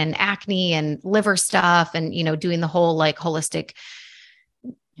skin and acne and liver stuff and, doing the whole like holistic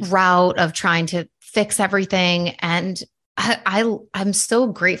route of trying to fix everything. And I'm so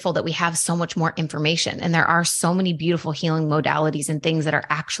grateful that we have so much more information, and there are so many beautiful healing modalities and things that are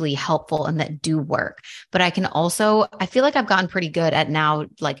actually helpful and that do work. But I feel like I've gotten pretty good at now,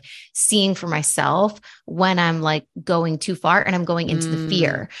 like seeing for myself when I'm like going too far and I'm going into the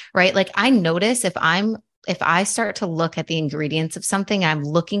fear, right? Like I notice if I start to look at the ingredients of something, I'm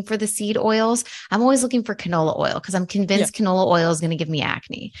looking for the seed oils. I'm always looking for canola oil because I'm convinced canola oil is going to give me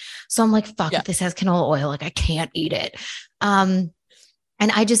acne. So I'm like, fuck, if this has canola oil, like I can't eat it. And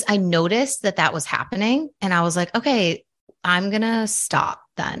I noticed that was happening. And I was like, okay, I'm going to stop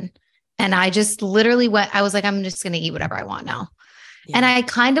then. And I just literally I was like, I'm just going to eat whatever I want now. Yeah. And I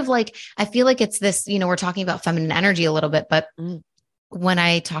kind of like, I feel like it's this, we're talking about feminine energy a little bit, but when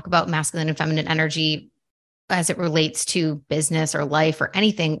I talk about masculine and feminine energy, as it relates to business or life or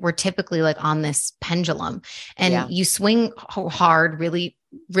anything, we're typically like on this pendulum, and you swing hard, really,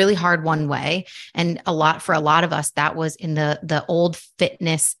 really hard one way. And for a lot of us, that was in the old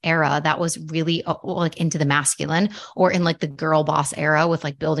fitness era. That was really like into the masculine, or in like the girl boss era with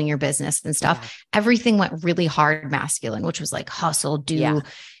like building your business and stuff. Yeah. Everything went really hard masculine, which was like hustle,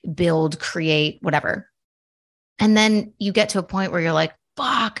 build, create, whatever. And then you get to a point where you're like,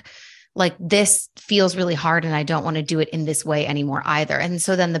 fuck, like this feels really hard and I don't want to do it in this way anymore either. And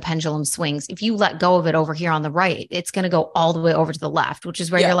so then the pendulum swings. If you let go of it over here on the right, it's going to go all the way over to the left, which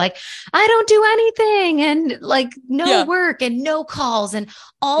is where you're like, I don't do anything, and like no work and no calls and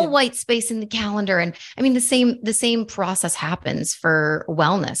all white space in the calendar. And I mean, the same process happens for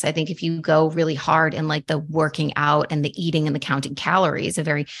wellness. I think if you go really hard in like the working out and the eating and the counting calories, a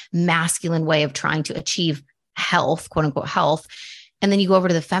very masculine way of trying to achieve health, quote unquote health. And then you go over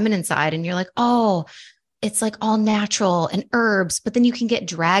to the feminine side and you're like, oh, it's like all natural and herbs, but then you can get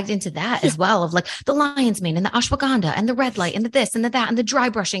dragged into that as well, of like the lion's mane and the ashwagandha and the red light and the this and the that and the dry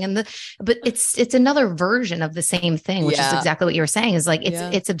brushing but it's another version of the same thing, which is exactly what you were saying, is like,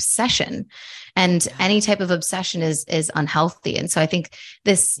 it's obsession, and any type of obsession is unhealthy. And so I think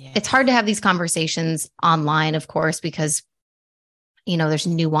it's hard to have these conversations online, of course, because, there's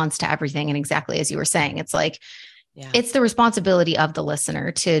nuance to everything. And exactly as you were saying, it's like, it's the responsibility of the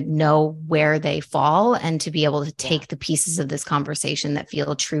listener to know where they fall and to be able to take the pieces of this conversation that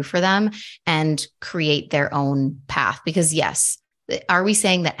feel true for them and create their own path. Because are we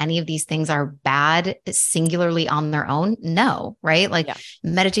saying that any of these things are bad singularly on their own? No, right? Like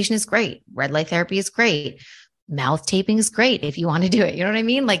meditation is great. Red light therapy is great. Mouth taping is great if you want to do it. You know what I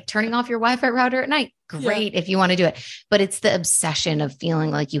mean? Like turning off your Wi-Fi router at night, great if you want to do it. But it's the obsession of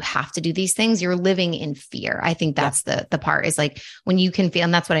feeling like you have to do these things. You're living in fear. I think that's the part is like when you can feel,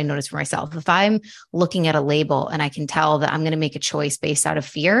 and that's what I noticed for myself. If I'm looking at a label and I can tell that I'm going to make a choice based out of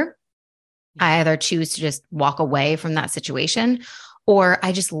fear, I either choose to just walk away from that situation, or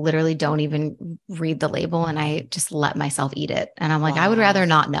I just literally don't even read the label and I just let myself eat it. And I'm like, I would rather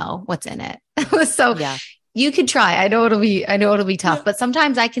not know what's in it. So you could try. I know it'll be tough, but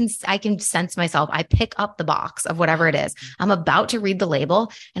sometimes I can sense myself. I pick up the box of whatever it is. I'm about to read the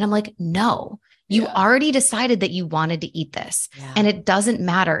label and I'm like, no, you already decided that you wanted to eat this and it doesn't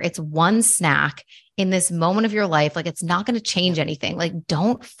matter. It's one snack in this moment of your life. Like, it's not going to change anything. Like,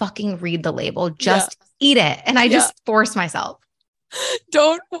 don't fucking read the label. Just eat it. And I just force myself.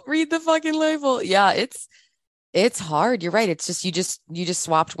 Don't read the fucking label. Yeah. It's hard. You're right. It's just, you just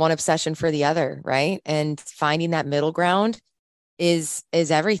swapped one obsession for the other. Right. And finding that middle ground is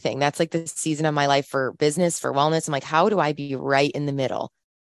everything. That's like the season of my life for business, for wellness. I'm like, how do I be right in the middle?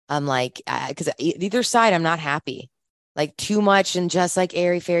 I'm like, cause either side, I'm not happy, like too much and just like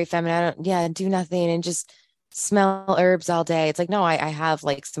airy fairy feminine. Do nothing and just smell herbs all day. It's like, no, I have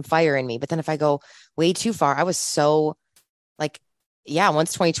like some fire in me. But then if I go way too far, I was so like,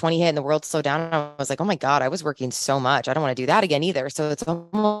 once 2020 hit and the world slowed down, I was like, oh my God, I was working so much. I don't want to do that again either. So it's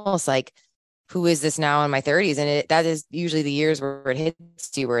almost like, who is this now in my 30s? And that is usually the years where it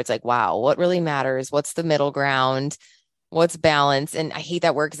hits you, where it's like, wow, what really matters? What's the middle ground? What's balance? And I hate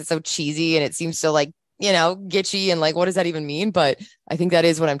that word because it's so cheesy and it seems so like, gitchy and like, what does that even mean? But I think that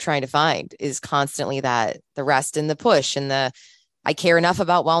is what I'm trying to find, is constantly that the rest and the push and I care enough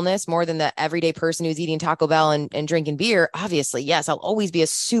about wellness more than the everyday person who's eating Taco Bell and drinking beer. Obviously, yes, I'll always be a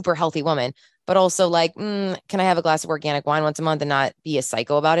super healthy woman, but also like, can I have a glass of organic wine once a month and not be a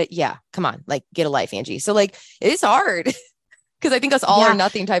psycho about it? Yeah. Come on. Like, get a life, Angie. So like, it is hard because I think us all or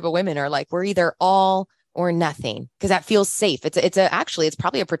nothing type of women are like, we're either all or nothing, because that feels safe. It's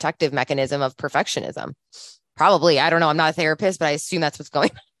probably a protective mechanism of perfectionism. Probably. I don't know. I'm not a therapist, but I assume that's what's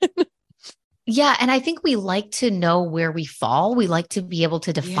going on. Yeah. And I think we like to know where we fall. We like to be able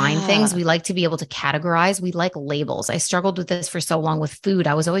to define things. We like to be able to categorize. We like labels. I struggled with this for so long with food.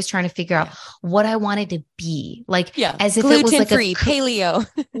 I was always trying to figure out what I wanted to be, like as if it was like gluten-free, paleo,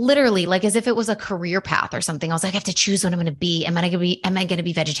 literally like as if it was a career path or something. I was like, I have to choose what I'm going to be. Am I going to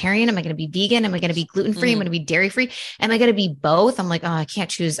be vegetarian? Am I going to be vegan? Am I going to be gluten-free? Am I going to be dairy-free? Am I going to be both? I'm like, oh, I can't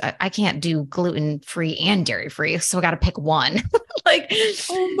choose. I can't do gluten-free and dairy-free. So I got to pick one. Like,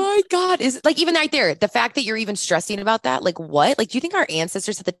 oh my God. Is like, even right there, the fact that you're even stressing about that, like what? Like, do you think our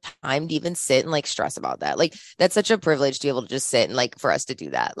ancestors had the time to even sit and like stress about that? Like, that's such a privilege to be able to just sit and like for us to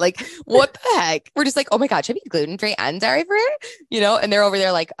do that. Like, what the heck? We're just like, oh my God, should I be gluten-free and dairy-free? And they're over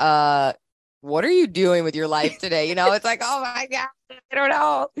there like, what are you doing with your life today? It's like, oh my God, I don't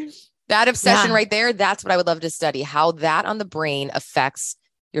know. That obsession right there, that's what I would love to study, how that on the brain affects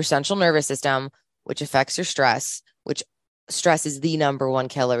your central nervous system, which affects your stress, which stress is the number one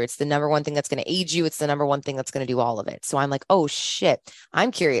killer. It's the number one thing that's going to age you. It's the number one thing that's going to do all of it. So I'm like, oh shit.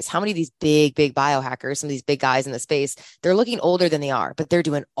 I'm curious how many of these big biohackers, some of these big guys in the space, they're looking older than they are, but they're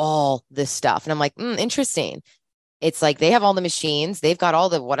doing all this stuff. And I'm like, interesting. It's like they have all the machines. They've got all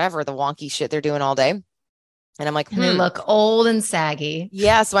the whatever, the wonky shit they're doing all day. And I'm like, and they look old and saggy.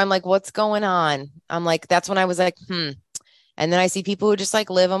 Yeah. So I'm like, what's going on? I'm like, that's when I was like, And then I see people who just like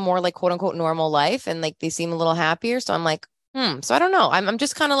live a more like quote unquote normal life and like they seem a little happier. So I'm like, so I don't know. I'm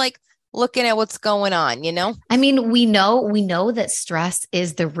just kind of like looking at what's going on, I mean, we know that stress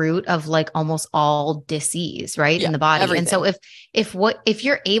is the root of like almost all disease, right? In the body. Everything. And so if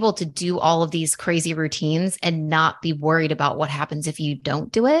you're able to do all of these crazy routines and not be worried about what happens if you don't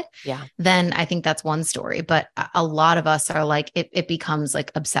do it, then I think that's one story. But a lot of us are like, it becomes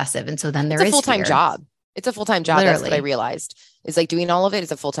like obsessive. And so then there is a full-time fear. Job. It's a full-time job. Literally. That's what I realized. Is like doing all of it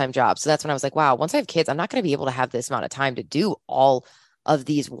is a full-time job. So that's when I was like, wow, once I have kids, I'm not going to be able to have this amount of time to do all of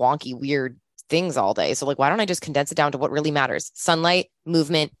these wonky, weird things all day. So like, why don't I just condense it down to what really matters? Sunlight,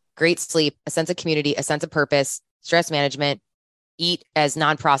 movement, great sleep, a sense of community, a sense of purpose, stress management, eat as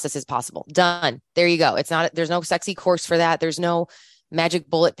non-processed as possible. Done. There you go. There's no sexy course for that. There's no magic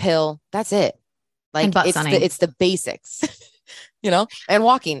bullet pill. That's it. Like it's the basics. And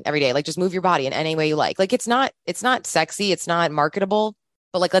walking every day, like just move your body in any way you like. Like it's not sexy. It's not marketable,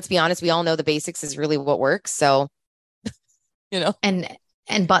 but like, let's be honest. We all know the basics is really what works. So, and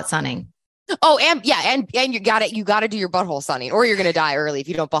butt sunning. Oh, and you got to do your butthole sunning or you're going to die early if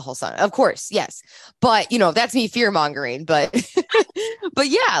you don't butthole sun. Of course. Yes. But that's me fear mongering, but, but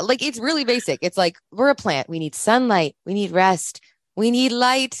yeah, like it's really basic. It's like, we're a plant. We need sunlight. We need rest. We need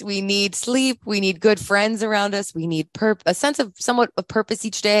light. We need sleep. We need good friends around us. We need a sense of somewhat of purpose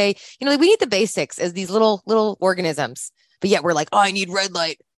each day. Like we need the basics as these little organisms. But yet we're like, oh, I need red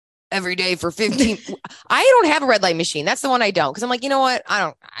light every day for 15. I don't have a red light machine. That's the one I don't. Cause I'm like, you know what?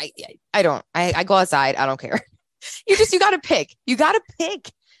 I go outside. I don't care. You got to pick. You got to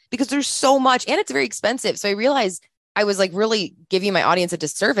pick because there's so much and it's very expensive. So I realized I was like really giving my audience a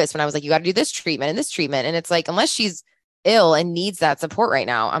disservice when I was like, you got to do this treatment and this treatment. And it's like, unless she's ill and needs that support right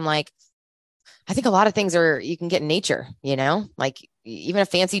now, I'm like, I think a lot of things you can get in nature, like even a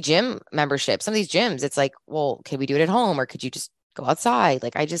fancy gym membership. Some of these gyms, it's like, well, can we do it at home or could you just go outside?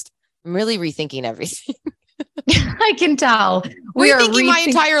 Like, I'm really rethinking everything. I can tell. We are rethinking my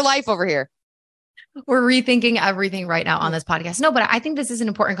entire life over here. We're rethinking everything right now on this podcast. No, but I think this is an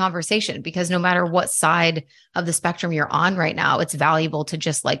important conversation because no matter what side of the spectrum you're on right now, it's valuable to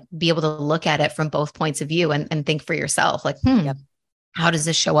just like be able to look at it from both points of view and think for yourself, like, Yep. How does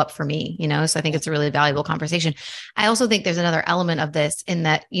this show up for me? So I think it's a really valuable conversation. I also think there's another element of this in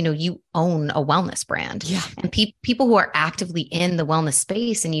that, you own a wellness brand, and people who are actively in the wellness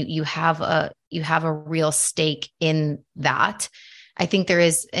space and you have a real stake in that. I think there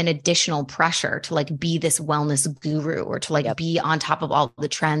is an additional pressure to like be this wellness guru or to like be on top of all the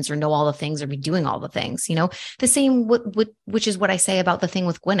trends or know all the things or be doing all the things, the same, which is what I say about the thing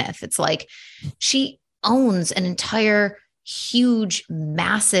with Gwyneth. It's like, she owns an entire huge,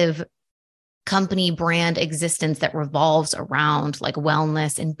 massive company brand existence that revolves around like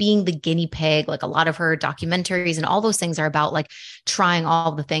wellness and being the guinea pig. Like a lot of her documentaries and all those things are about like trying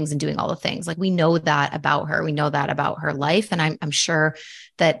all the things and doing all the things. Like we know that about her. We know that about her life. And I'm sure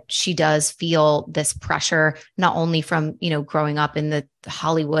that she does feel this pressure, not only from, growing up in the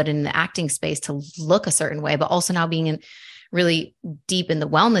Hollywood and the acting space to look a certain way, but also now being in really deep in the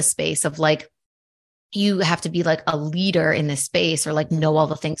wellness space of like, you have to be like a leader in this space or like know all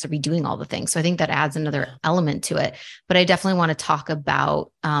the things or be doing all the things. So I think that adds another element to it. But I definitely want to talk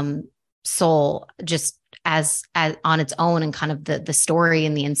about Soul just as on its own and kind of the story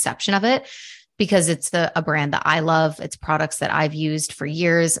and the inception of it, because it's a brand that I love. It's products that I've used for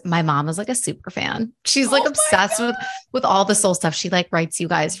years. My mom is like a super fan. She's like obsessed with all the Soul stuff. She like writes you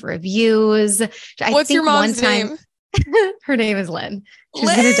guys reviews. What's your mom's name? Her name is Lynn.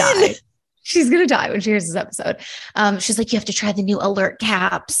 She's going to die. She's going to die when she hears this episode. She's like, you have to try the new Alert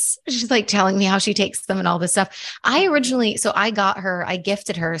caps. She's like telling me how she takes them and all this stuff. I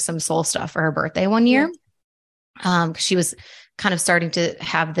gifted her some Soul stuff for her birthday one year. Cause she was kind of starting to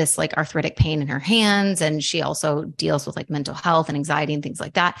have this like arthritic pain in her hands. And she also deals with like mental health and anxiety and things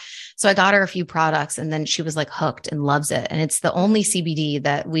like that. So I got her a few products and then she was like hooked and loves it. And it's the only CBD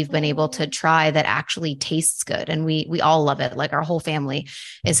that we've been able to try that actually tastes good. And we all love it. Like our whole family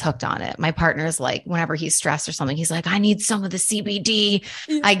is hooked on it. My partner's like, whenever he's stressed or something, he's like, I need some of the CBD.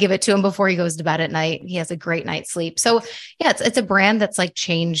 I give it to him before he goes to bed at night. He has a great night's sleep. So yeah, it's a brand that's like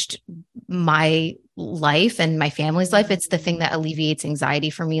changed my life and my family's life. It's the thing that alleviates anxiety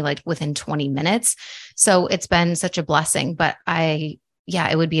for me, like within 20 minutes. So it's been such a blessing, but it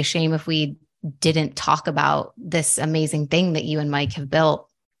would be a shame if we didn't talk about this amazing thing that you and Mike have built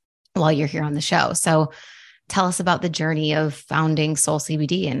while you're here on the show. So tell us about the journey of founding Soul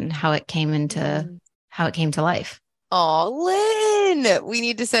CBD and how it came to life. Oh, Lynn, we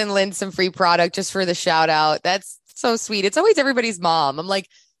need to send Lynn some free product just for the shout out. That's so sweet. It's always everybody's mom. I'm like,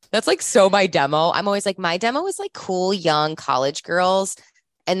 that's like so my demo. I'm always like, my demo is like cool, young college girls.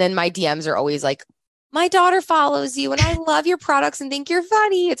 And then my DMs are always like, my daughter follows you and I love your products and think you're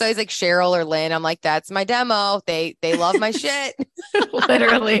funny. It's always like Cheryl or Lynn. I'm like, that's my demo. They love my shit.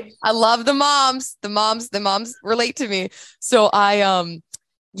 Literally. I love the moms. The moms relate to me. So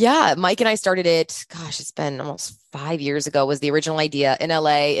Mike and I started it. Gosh, it's been almost 5 years ago was the original idea in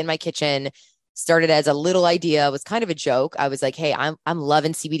LA in my kitchen. Started as a little idea, was kind of a joke. I was like, hey, I'm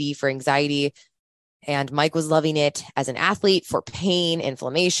loving CBD for anxiety. And Mike was loving it as an athlete for pain,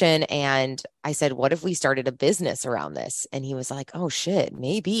 inflammation. And I said, what if we started a business around this? And he was like, oh shit,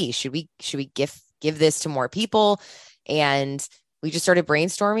 maybe. Should we give this to more people? And we just started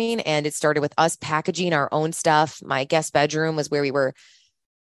brainstorming and it started with us packaging our own stuff. My guest bedroom was where we were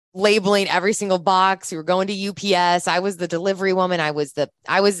labeling every single box. We were going to UPS. I was the delivery woman. I was,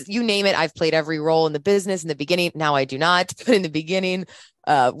 you name it. I've played every role in the business in the beginning. Now I do not, but in the beginning,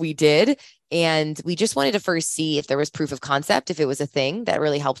 we did. And we just wanted to first see if there was proof of concept, if it was a thing that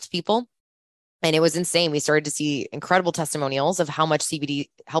really helped people. And it was insane. We started to see incredible testimonials of how much CBD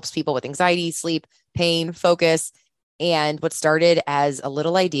helps people with anxiety, sleep, pain, focus. And what started as a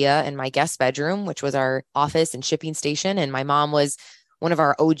little idea in my guest bedroom, which was our office and shipping station. And my mom was one of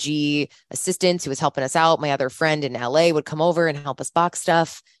our OG assistants who was helping us out, my other friend in LA, would come over and help us box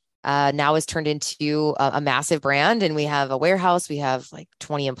stuff. Now has turned into a massive brand, and we have a warehouse. We have like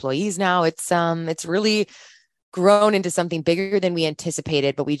 20 employees now. It's really grown into something bigger than we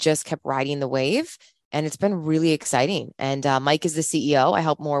anticipated, but we just kept riding the wave, and it's been really exciting. And Mike is the CEO. I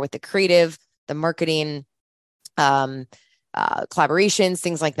help more with the creative, the marketing, collaborations,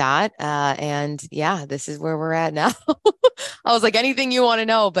 things like that. And yeah, this is where we're at now. I was like, anything you want to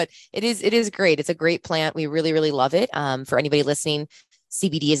know, but it is great. It's a great plant. We really, really love it. For anybody listening,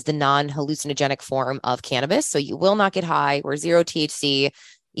 CBD is the non-hallucinogenic form of cannabis. So you will not get high. We're zero THC,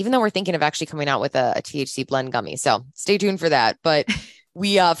 even though we're thinking of actually coming out with a THC blend gummy. So stay tuned for that. But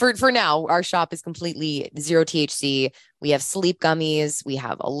we, for now, our shop is completely zero THC. We have sleep gummies. We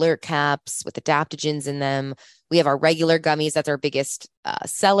have alert caps with adaptogens in them. We have our regular gummies. That's our biggest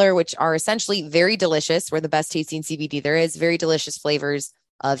seller, which are essentially very delicious. We're the best tasting CBD there is. Very delicious flavors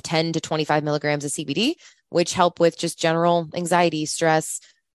of 10 to 25 milligrams of CBD, which help with just general anxiety, stress,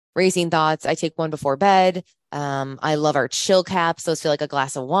 racing thoughts. I take one before bed. I love our chill caps. Those feel like a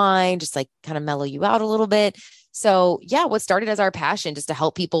glass of wine, just like kind of mellow you out a little bit. So yeah, what started as our passion just to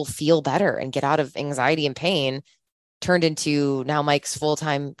help people feel better and get out of anxiety and pain turned into now Mike's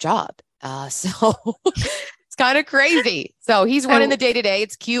full-time job. So it's kind of crazy. So he's running the day-to-day.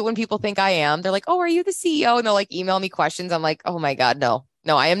 It's cute when people think I am. They're like, oh, are you the CEO? And they'll like email me questions. I'm like, oh my God, no,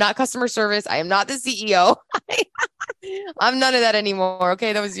 I am not customer service. I am not the CEO. I'm none of that anymore.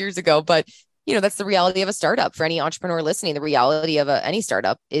 Okay. That was years ago. But you know, that's the reality of a startup. For any entrepreneur listening, the reality of any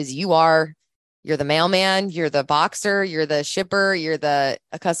startup is you're the mailman, you're the boxer, you're the shipper, you're a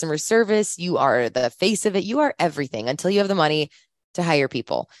customer service, you are the face of it. You are everything until you have the money to hire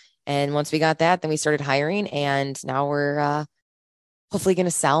people. And once we got that, then we started hiring, and now we're hopefully going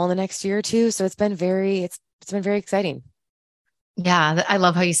to sell in the next year or two. So it's been very exciting. Yeah, I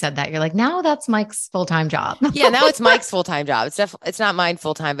love how you said that. You're like, now that's Mike's full-time job. Yeah, now it's Mike's full-time job. It's not mine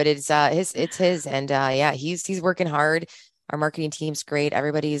full-time, but it's his. And yeah, he's working hard. Our marketing team's great.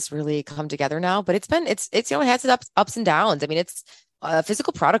 Everybody's really come together now, but it's you know, it has its ups and downs. I mean, it's a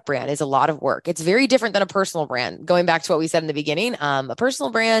physical product brand is a lot of work. It's very different than a personal brand. Going back to what we said in the beginning, a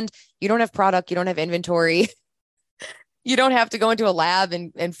personal brand, you don't have product, you don't have inventory. You don't have to go into a lab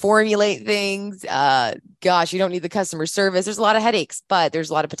and formulate things. Gosh, you don't need the customer service. There's a lot of headaches, but there's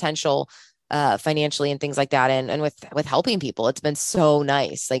a lot of potential financially and things like that. And with helping people, it's been so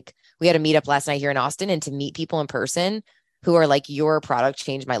nice. Like we had a meetup last night here in Austin, and to meet people in person who are like, your product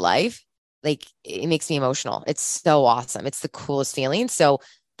changed my life. Like it makes me emotional. It's so awesome. It's the coolest feeling. So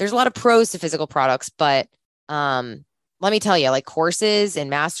there's a lot of pros to physical products, but let me tell you, like courses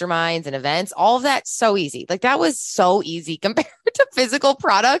and masterminds and events, all of that, so easy. Like that was so easy compared to physical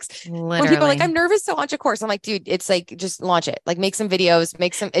products. Literally. When people are like, I'm nervous to launch a course. I'm like, dude, it's like, just launch it. Like make some videos,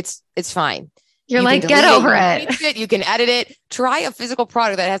 it's fine. You're like, get over it. You can edit it. Try a physical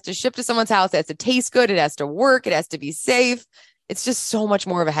product that has to ship to someone's house. It has to taste good. It has to work. It has to be safe. It's just so much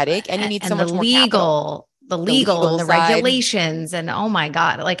more of a headache, and you need so much more capital. The legal and the side. Regulations. And oh my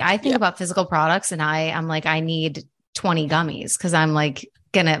God, like I think about physical products, and I'm like, I need 20 gummies because I'm like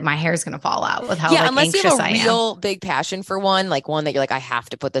my hair's gonna fall out with how unless anxious you have a I am. real big passion for one, like one that you're like, I have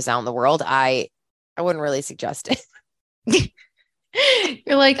to put this out in the world. I wouldn't really suggest it.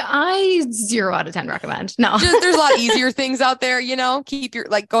 You're like, I 0 out of 10 recommend. No, there's a lot easier things out there, you know, keep your,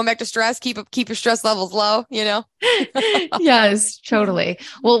 like going back to stress, keep your stress levels low, you know? Yes, totally.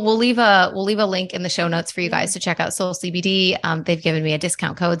 Well, we'll leave a link in the show notes for you guys to check out Soul CBD. They've given me a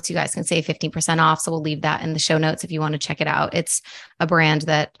discount code so you guys can save 15% off. So we'll leave that in the show notes if you want to check it out. It's a brand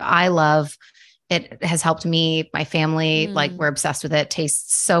that I love. It has helped me, my family, like we're obsessed with it.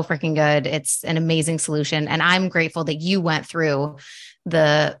 Tastes so freaking good. It's an amazing solution. And I'm grateful that you went through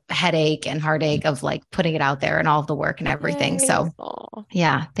the headache and heartache of like putting it out there and all of the work and everything. Yay. So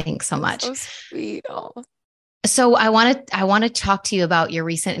yeah, thanks so much. So sweet. So I want to talk to you about your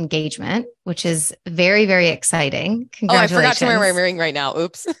recent engagement, which is very, very exciting. Congratulations. I forgot to wear my ring right now.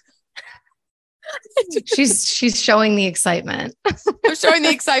 Oops. She's showing the excitement. I'm showing the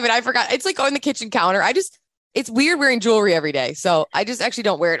excitement. I forgot. It's like on the kitchen counter. It's weird wearing jewelry every day. So I just actually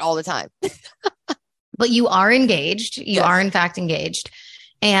don't wear it all the time. But you are engaged. You are in fact engaged.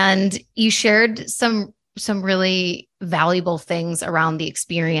 And you shared some really valuable things around the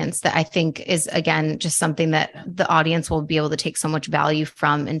experience that I think is, again, just something that the audience will be able to take so much value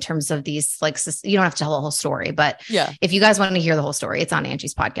from in terms of these, like, you don't have to tell the whole story, but if you guys want to hear the whole story, it's on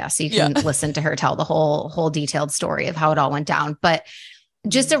Angie's podcast. So you can listen to her tell the whole detailed story of how it all went down. But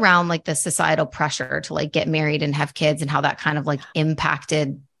just around like the societal pressure to like get married and have kids and how that kind of like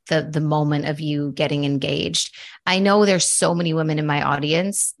impacted the moment of you getting engaged. I know there's so many women in my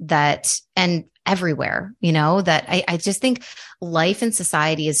audience that, and everywhere, that I just think life and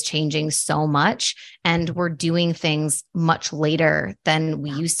society is changing so much, and we're doing things much later than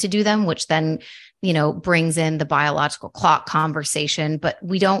we used to do them, which then, brings in the biological clock conversation. But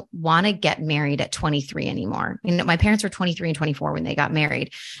we don't want to get married at 23 anymore. My parents were 23 and 24 when they got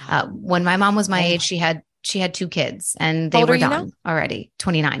married. When my mom was my age, she had 2 kids and they were done already,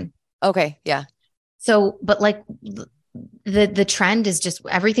 29. Okay. Yeah. So, but like the trend is just,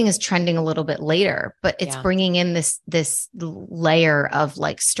 everything is trending a little bit later, but it's bringing in this layer of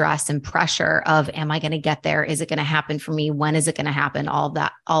like stress and pressure of, am I going to get there? Is it going to happen for me? When is it going to happen? All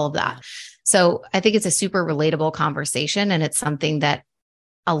of that. So I think it's a super relatable conversation, and it's something that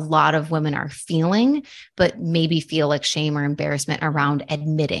a lot of women are feeling, but maybe feel like shame or embarrassment around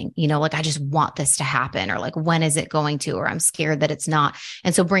admitting, like, I just want this to happen, or like, when is it going to, or I'm scared that it's not.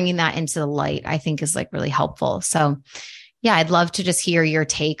 And so bringing that into the light, I think, is like really helpful. So yeah, I'd love to just hear your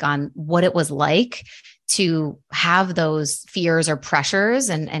take on what it was like to have those fears or pressures,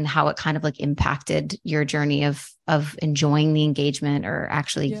 and how it kind of like impacted your journey of enjoying the engagement, or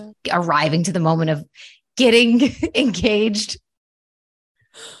actually arriving to the moment of getting engaged.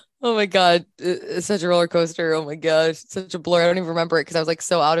 Oh my God. It's such a roller coaster. Oh my gosh. Such a blur. I don't even remember it because I was like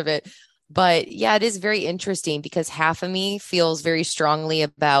so out of it. But yeah, it is very interesting because half of me feels very strongly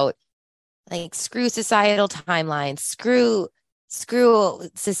about like, screw societal timelines, screw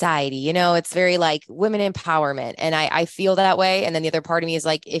society. It's very like women empowerment. And I feel that way. And then the other part of me is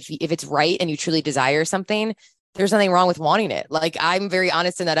like, if it's right and you truly desire something, there's nothing wrong with wanting it. Like, I'm very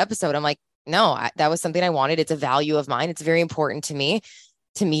honest in that episode. I'm like, no, that was something I wanted. It's a value of mine. It's very important to me.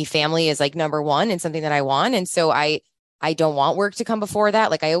 To me, family is like number one and something that I want. And so I don't want work to come before that.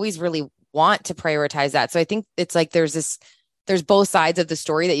 Like, I always really want to prioritize that. So I think it's like there's both sides of the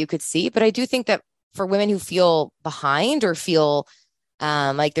story that you could see. But I do think that for women who feel behind or feel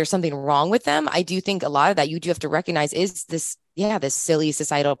like there's something wrong with them, I do think a lot of that you do have to recognize is this silly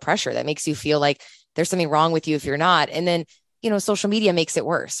societal pressure that makes you feel like there's something wrong with you if you're not. And then, social media makes it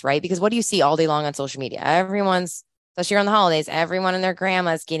worse, right? Because what do you see all day long on social media? Especially around the holidays, everyone and their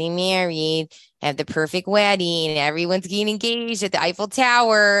grandma's getting married, have the perfect wedding, everyone's getting engaged at the Eiffel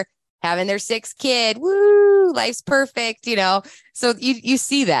Tower, having their 6th kid. Woo, life's perfect, So you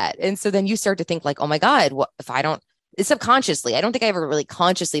see that. And so then you start to think like, oh my God, what if I don't, it's subconsciously, I don't think I ever really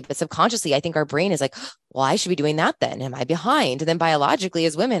consciously, but subconsciously, I think our brain is like, well, I should be doing that then. Am I behind? And then biologically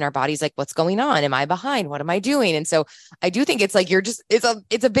as women, our body's like, what's going on? Am I behind? What am I doing? And so I do think it's like,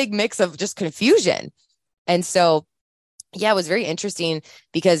 it's a big mix of just confusion. And so yeah, it was very interesting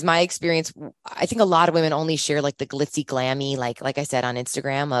because my experience, I think a lot of women only share like the glitzy glammy, like I said on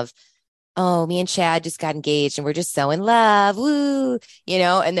Instagram of, oh, me and Chad just got engaged and we're just so in love. Woo,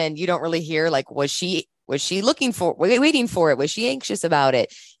 and then you don't really hear like, was she looking for, waiting for it? Was she anxious about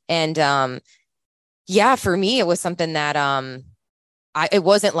it? And yeah, for me, it was something that it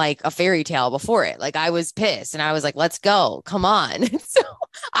wasn't like a fairy tale before it. Like, I was pissed and I was like, let's go, come on. So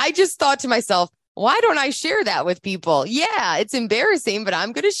I just thought to myself, why don't I share that with people? Yeah, it's embarrassing, but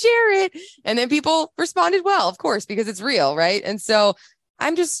I'm going to share it. And then people responded well, of course, because it's real, right? And so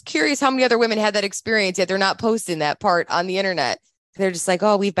I'm just curious how many other women had that experience, yet they're not posting that part on the internet. They're just like,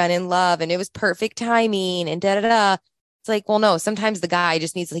 oh, we've been in love and it was perfect timing and da da da. It's like, well, no, sometimes the guy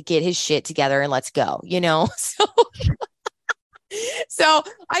just needs to get his shit together and let's go, So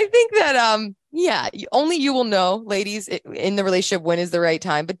I think that, only you will know, ladies, in the relationship, when is the right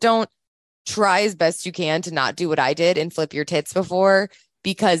time, but don't try as best you can to not do what I did and flip your tits before,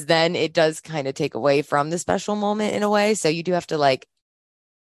 because then it does kind of take away from the special moment in a way. So you do have to like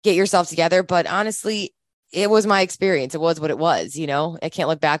get yourself together. But honestly, it was my experience. It was what it was, I can't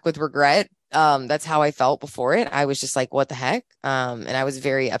look back with regret. That's how I felt before it. I was just like, what the heck? And I was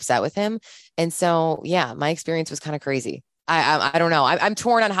very upset with him. And so, yeah, my experience was kind of crazy. I don't know. I'm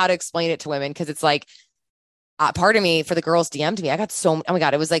torn on how to explain it to women, because it's like, part of me, for the girls DM'd me, I got oh my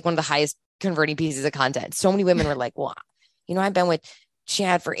God, it was like one of the highest converting pieces of content. So many women were like, well, I've been with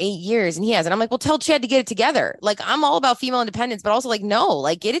Chad for 8 years and he has. And I'm like, well, tell Chad to get it together. Like, I'm all about female independence, but also like, no,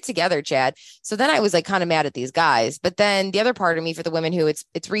 like, get it together, Chad. So then I was like kind of mad at these guys. But then the other part of me, for the women who it's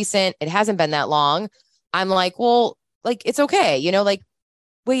recent, it hasn't been that long, I'm like, well, like, it's okay, like,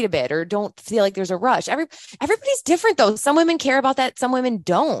 wait a bit, or don't feel like there's a rush. Everybody's different though. Some women care about that. Some women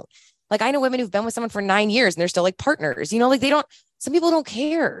don't. Like, I know women who've been with someone for 9 years and they're still like partners, like some people don't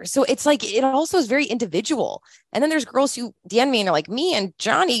care. So it's like, it also is very individual. And then there's girls who DM me and are like, me and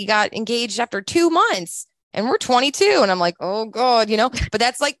Johnny got engaged after 2 months and we're 22. And I'm like, oh God, but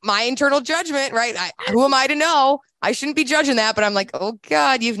that's like my internal judgment, right? Who am I to know? I shouldn't be judging that, but I'm like, oh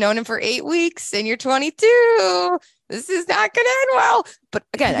God, you've known him for 8 weeks and you're 22. This is not going to end well. But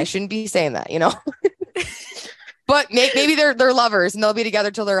again, I shouldn't be saying that, but maybe they're lovers and they'll be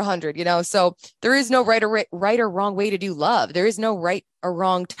together till they're 100, So there is no right or wrong way to do love. There is no right or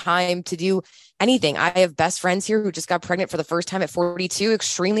wrong time to do anything. I have best friends here who just got pregnant for the first time at 42,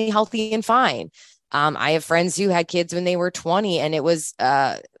 extremely healthy and fine. I have friends who had kids when they were 20 and it was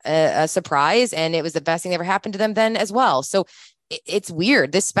a surprise and it was the best thing that ever happened to them then as well. So it's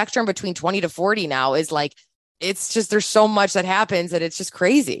weird. This spectrum between 20 to 40 now is like, it's just, there's so much that happens that it's just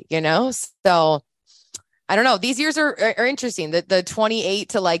crazy, So I don't know. These years are interesting. The 28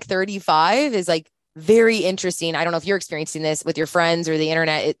 to like 35 is like very interesting. I don't know if you're experiencing this with your friends or the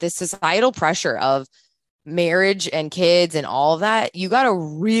internet, this societal pressure of marriage and kids and all of that. You got to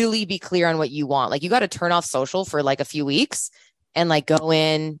really be clear on what you want. Like you got to turn off social for like a few weeks and like go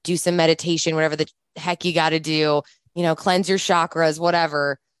in, do some meditation, whatever the heck you got to do, cleanse your chakras,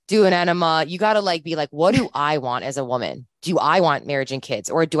 whatever, do an enema. You got to like be like, what do I want as a woman? Do I want marriage and kids?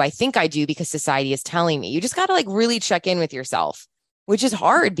 Or do I think I do because society is telling me? You just got to like really check in with yourself, which is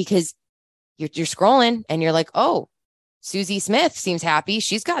hard because you're scrolling and you're like, oh, Susie Smith seems happy.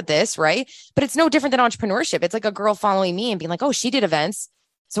 She's got this, right? But it's no different than entrepreneurship. It's like a girl following me and being like, oh, she did events,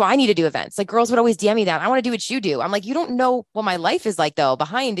 so I need to do events. Like girls would always DM me that. I want to do what you do. I'm like, you don't know what my life is like though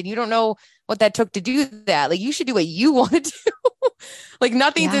behind, and you don't know what that took to do that. Like you should do what you want to do. Like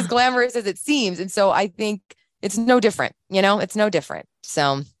nothing's as glamorous as it seems. And so I think it's no different, it's no different.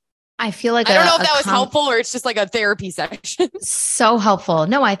 So I feel like I don't know if that was helpful or it's just like a therapy session. So helpful.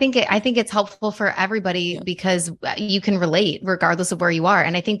 No, I think it's helpful for everybody because you can relate regardless of where you are.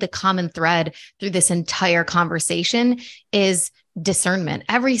 And I think the common thread through this entire conversation is discernment.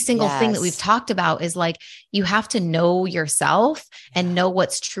 Every single thing that we've talked about is like, you have to know yourself and know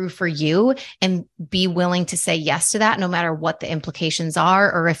what's true for you and be willing to say yes to that, no matter what the implications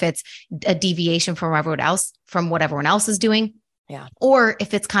are, or if it's a deviation from what everyone else is doing. Yeah. Or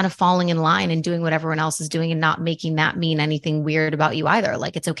if it's kind of falling in line and doing what everyone else is doing and not making that mean anything weird about you either.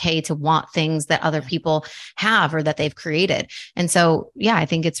 Like it's okay to want things that other people have or that they've created. And so, yeah, I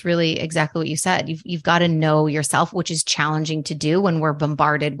think it's really exactly what you said. You've got to know yourself, which is challenging to do when we're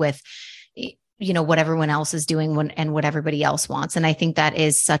bombarded with, what everyone else is doing and what everybody else wants. And I think that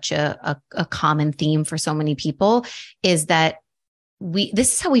is such a common theme for so many people is that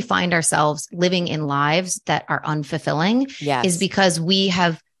this is how we find ourselves living in lives that are unfulfilling, is because we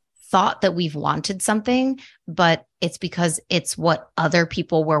have thought that we've wanted something, but it's because it's what other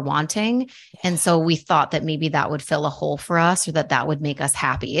people were wanting. And so we thought that maybe that would fill a hole for us or that would make us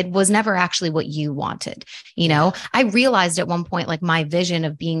happy. It was never actually what you wanted. I realized at one point, like my vision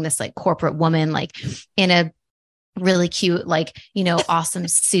of being this like corporate woman, like in a really cute, like, awesome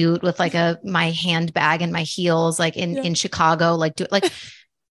suit with like my handbag and my heels, like in Chicago, like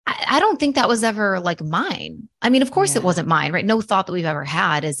I don't think that was ever like mine. I mean, of course it wasn't mine, right? No thought that we've ever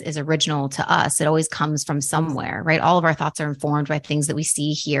had is original to us. It always comes from somewhere, right? All of our thoughts are informed by things that we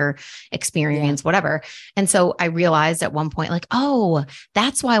see, hear, experience, whatever. And so I realized at one point, like, oh,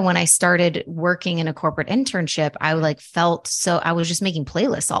 that's why when I started working in a corporate internship, I like felt so I was just making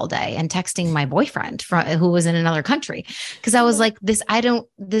playlists all day and texting my boyfriend who was in another country. Cause I was like,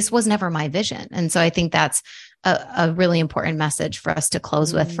 this was never my vision. And so I think that's a really important message for us to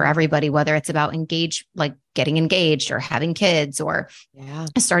close with for everybody, whether it's about getting engaged or having kids or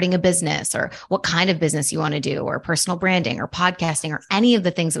starting a business or what kind of business you want to do or personal branding or podcasting or any of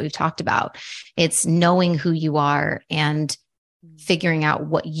the things that we've talked about. It's knowing who you are and figuring out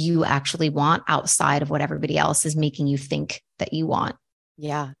what you actually want outside of what everybody else is making you think that you want.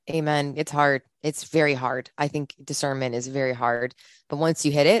 Yeah. Amen. It's hard. It's very hard. I think discernment is very hard, but once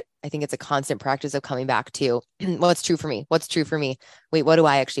you hit it, I think it's a constant practice of coming back to what's true for me. What's true for me? Wait, what do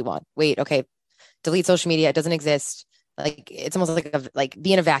I actually want? Wait, okay. Delete social media. It doesn't exist. Like, it's almost like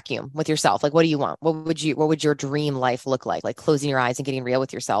be in a vacuum with yourself. Like, what do you want? What would your dream life look like? Like closing your eyes and getting real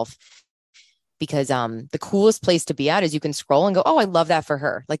with yourself. Because the coolest place to be at is you can scroll and go, oh, I love that for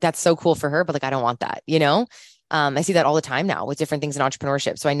her. Like, that's so cool for her, but like, I don't want that, I see that all the time now with different things in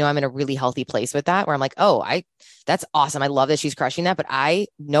entrepreneurship. So I know I'm in a really healthy place with that, where I'm like, oh, that's awesome. I love that she's crushing that, but I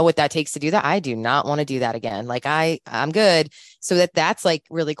know what that takes to do that. I do not want to do that again. Like I'm good. So that's like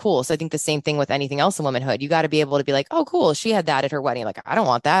really cool. So I think the same thing with anything else in womanhood. You got to be able to be like, oh, cool. She had that at her wedding. Like, I don't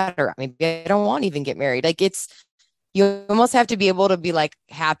want that. Or maybe I don't want to even get married. Like you almost have to be able to be like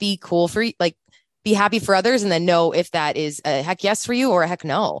happy, cool for you, like be happy for others. And then know if that is a heck yes for you or a heck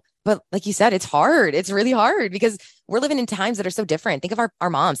no. But like you said, it's hard. It's really hard because we're living in times that are so different. Think of our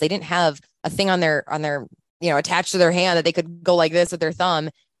moms. They didn't have a thing on their, attached to their hand that they could go like this with their thumb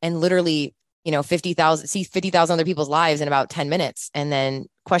and literally see 50,000 other people's lives in about 10 minutes and then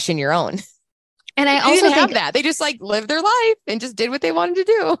question your own. And I They also didn't think have that. They just like lived their life and just did what they wanted to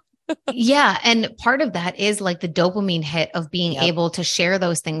do. yeah. And part of that is like the dopamine hit of being Yep. able to share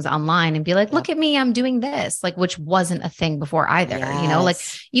those things online and be like, Yep. look at me, I'm doing this, like, which wasn't a thing before either. Like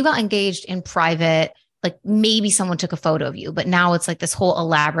Yes. you got engaged in private, like maybe someone took a photo of you, but now it's like this whole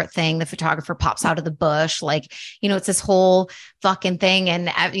elaborate thing. The photographer pops out of the bush, like, it's this whole fucking thing. And,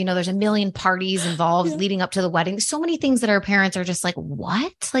 there's a million parties involved Yeah. leading up to the wedding. So many things that our parents are just like,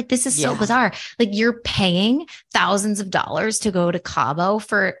 what? Like, this is so Yeah. bizarre. Like, you're paying thousands of dollars to go to Cabo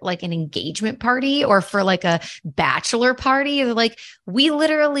for like an engagement party or for like a bachelor party. Like, we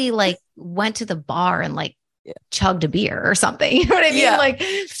literally like went to the bar and like, chugged a beer or something. You know what I mean? Yeah. Like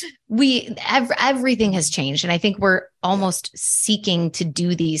everything has changed. And I think we're almost seeking to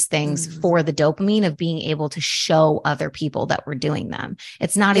do these things for the dopamine of being able to show other people that we're doing them.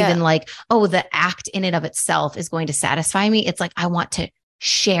 It's not even like, oh, the act in and of itself is going to satisfy me. It's like, I want to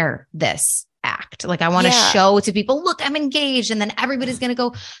share this act. Like I want to show to people, look, I'm engaged. And then everybody's going to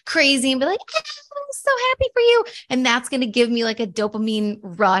go crazy and be like, I'm so happy for you. And that's going to give me like a dopamine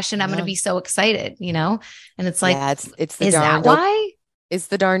rush. And I'm going to be so excited, and it's like, it's the is darn that why? It's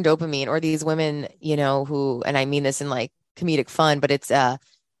the darn dopamine, or these women, who, and I mean this in like comedic fun, but it's,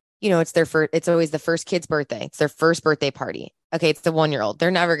 it's their first, it's always the first kid's birthday. It's their first birthday party. Okay. It's the 1-year-old. They're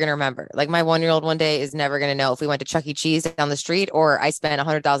never going to remember. Like my 1-year-old one day is never going to know if we went to Chuck E. Cheese down the street or I spent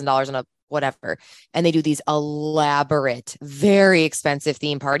 $100,000 on a whatever. And they do these elaborate, very expensive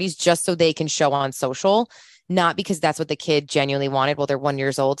theme parties just so they can show on social, not because that's what the kid genuinely wanted. Well, they're 1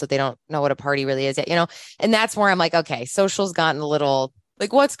 year old, so they don't know what a party really is yet, and that's where I'm like, okay, social's gotten a little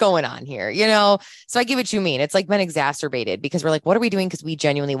like, what's going on here? So I get what you mean. It's like been exacerbated because we're like, what are we doing? Because we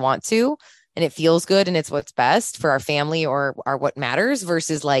genuinely want to, and it feels good. And it's what's best for our family or what matters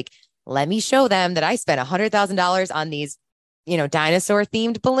versus like, let me show them that I spent $100,000 on these, dinosaur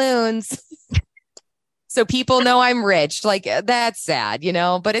themed balloons. So people know I'm rich. Like that's sad,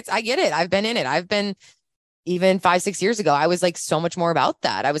 but I get it. I've been in it. I've been even 5-6 years ago. I was like so much more about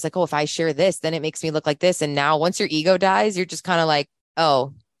that. I was like, oh, if I share this, then it makes me look like this. And now once your ego dies, you're just kind of like,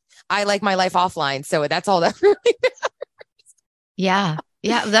 oh, I like my life offline. So that's all that really matters. Yeah.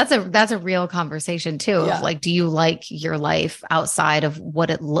 Yeah. That's a real conversation too. Of like, do you like your life outside of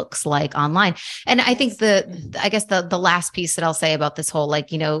what it looks like online? And I think I guess the last piece that I'll say about this whole,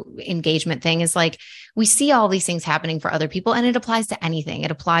 like, engagement thing is like, we see all these things happening for other people and it applies to anything.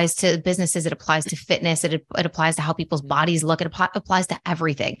 It applies to businesses. It applies to fitness. It applies to how people's bodies look. It applies to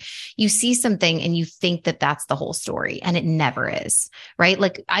everything. You see something and you think that that's the whole story and it never is, right?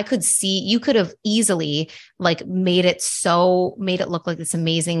 Like you could have easily like made it look like this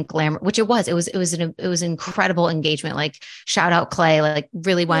amazing glamour, which it was an incredible engagement. Like shout out Clay, like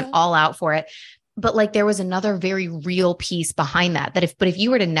really went all out for it. But like there was another very real piece behind that if you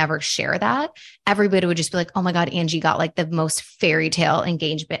were to never share that, everybody would just be like, oh my God, Angie got like the most fairy tale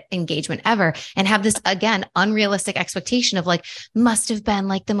engagement ever, and have this again unrealistic expectation of like must have been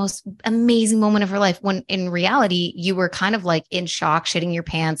like the most amazing moment of her life, when in reality you were kind of like in shock, shitting your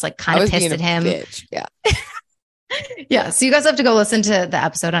pants, like kind of pissed at him. Bitch. Yeah. Yeah. So you guys have to go listen to the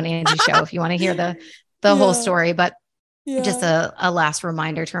episode on Angie's show if you want to hear the whole story. But just a last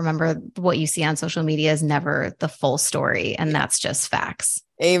reminder to remember what you see on social media is never the full story. And that's just facts.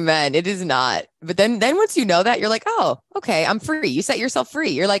 Amen. It is not. But then once you know that, you're like, oh, okay, I'm free. You set yourself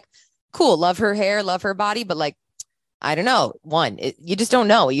free. You're like, cool, love her hair, love her body. But like, I don't know. You just don't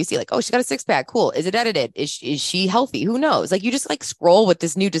know. You see like, oh, she got a 6-pack. Cool. Is it edited? Is she healthy? Who knows? Like you just like scroll with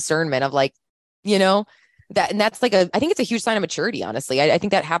this new discernment of like, that, and that's like I think it's a huge sign of maturity. Honestly, I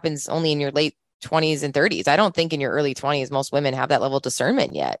think that happens only in your late 20s and 30s. I don't think in your early 20s, most women have that level of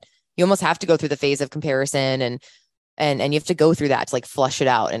discernment yet. You almost have to go through the phase of comparison and you have to go through that to like flush it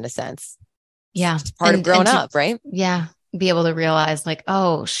out in a sense. Yeah. It's part of growing up, right? Yeah. Be able to realize like,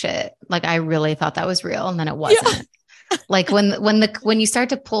 oh shit, like I really thought that was real. And then it wasn't. Like when you start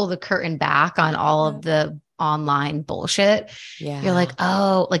to pull the curtain back on all of the online bullshit, you're like,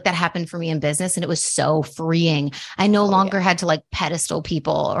 oh, like that happened for me in business. And it was so freeing. I no longer had to like pedestal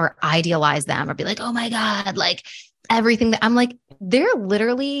people or idealize them or be like, oh my God, like everything that I'm like, they're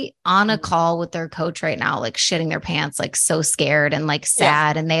literally on a call with their coach right now, like shitting their pants, like so scared and like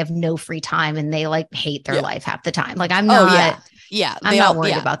sad and they have no free time and they like hate their life half the time. Like I'm not, I'm not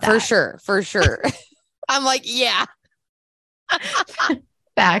worried about that. For sure. I'm like, yeah.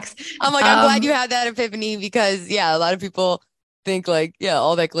 Facts. I'm like, I'm glad you had that epiphany because a lot of people think like,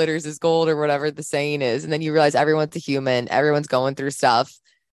 all that glitters is gold or whatever the saying is. And then you realize everyone's a human, everyone's going through stuff.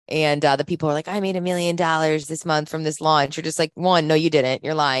 And the people are like, I made $1 million this month from this launch. You're just like, one, no, you didn't.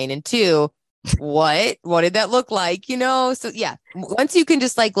 You're lying. And two, what did that look like? So yeah, once you can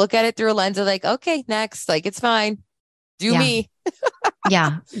just like look at it through a lens of like, okay, next, like it's fine. Do Yeah. me.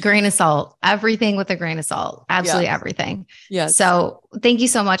 Yeah. Grain of salt, everything with a grain of salt, absolutely Yeah. everything. Yes. So thank you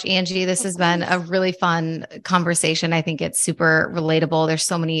so much, Angie. This Of has been a course. really fun conversation. I think it's super relatable. There's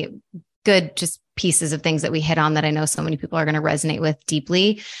so many good just pieces of things that we hit on that I know so many people are going to resonate with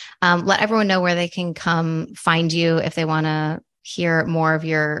deeply. Let everyone know where they can come find you if they want to hear more of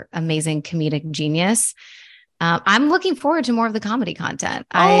your amazing comedic genius. I'm looking forward to more of the comedy content.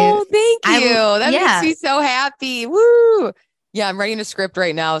 Oh, thank you. That makes Yeah, me so happy. Woo. Yeah, I'm writing a script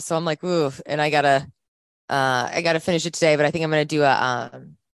right now, so I'm like, ooh, and I gotta finish it today, but I think I'm gonna do a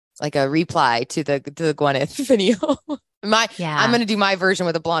like a reply to the Gwyneth video. I'm yeah. gonna do my version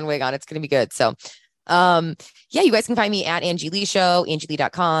with a blonde wig on. It's gonna be good. So um yeah, you guys can find me at Angie Lee Show,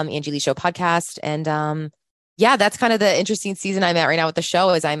 angielee.com, Angie Lee Show podcast. And yeah, that's kind of the interesting season I'm at right now with the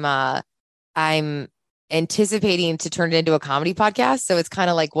show is I'm anticipating to turn it into a comedy podcast. So it's kind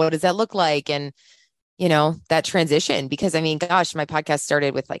of like, what does that look like? And that transition, because I mean, gosh, my podcast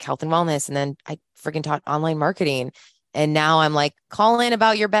started with like health and wellness, and then I freaking taught online marketing. And now I'm like, call in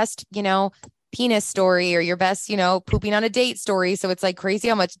about your best, penis story or your best, pooping on a date story. So it's like crazy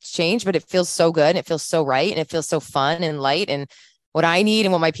how much it's changed, but it feels so good. And it feels so right. And it feels so fun and light and what I need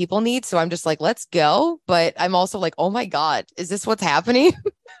and what my people need. So I'm just like, let's go. But I'm also like, oh my God, is this what's happening?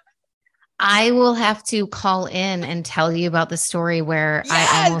 I will have to call in and tell you about the story where I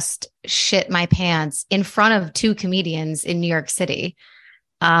Yes. almost shit my pants in front of two comedians in New York City.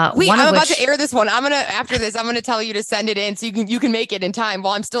 Wait, One I'm of about which, to air this one. After this, I'm gonna tell you to send it in so you can make it in time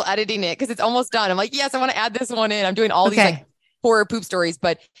while I'm still editing it because it's almost done. I'm like, yes, I want to add this one in. I'm doing all these like okay, horror poop stories,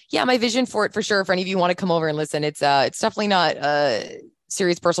 but yeah, my vision for it for sure. For any of you who want to come over and listen, it's definitely not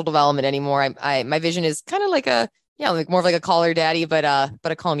serious personal development anymore. My vision is kind of like like more of like a caller daddy, but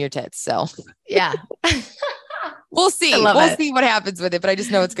a calm your tits. So yeah, we'll I see. love We'll it. see what happens with it, but I just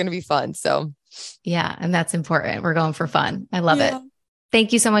know it's gonna be fun. So Yeah, and that's important. We're going for fun. I love it. yeah.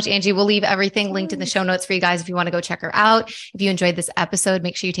 Thank you so much, Angie. We'll leave everything linked in the Course. show notes for you guys if you want to go check her out. If you enjoyed this episode,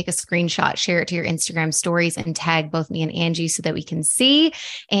 make sure you take a screenshot, share it to your Instagram stories, and tag both me and Angie so that we can see.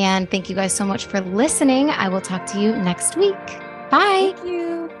 And thank you guys so much for listening. I will talk to you next week. Bye. Thank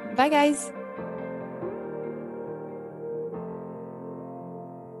you. Bye, guys.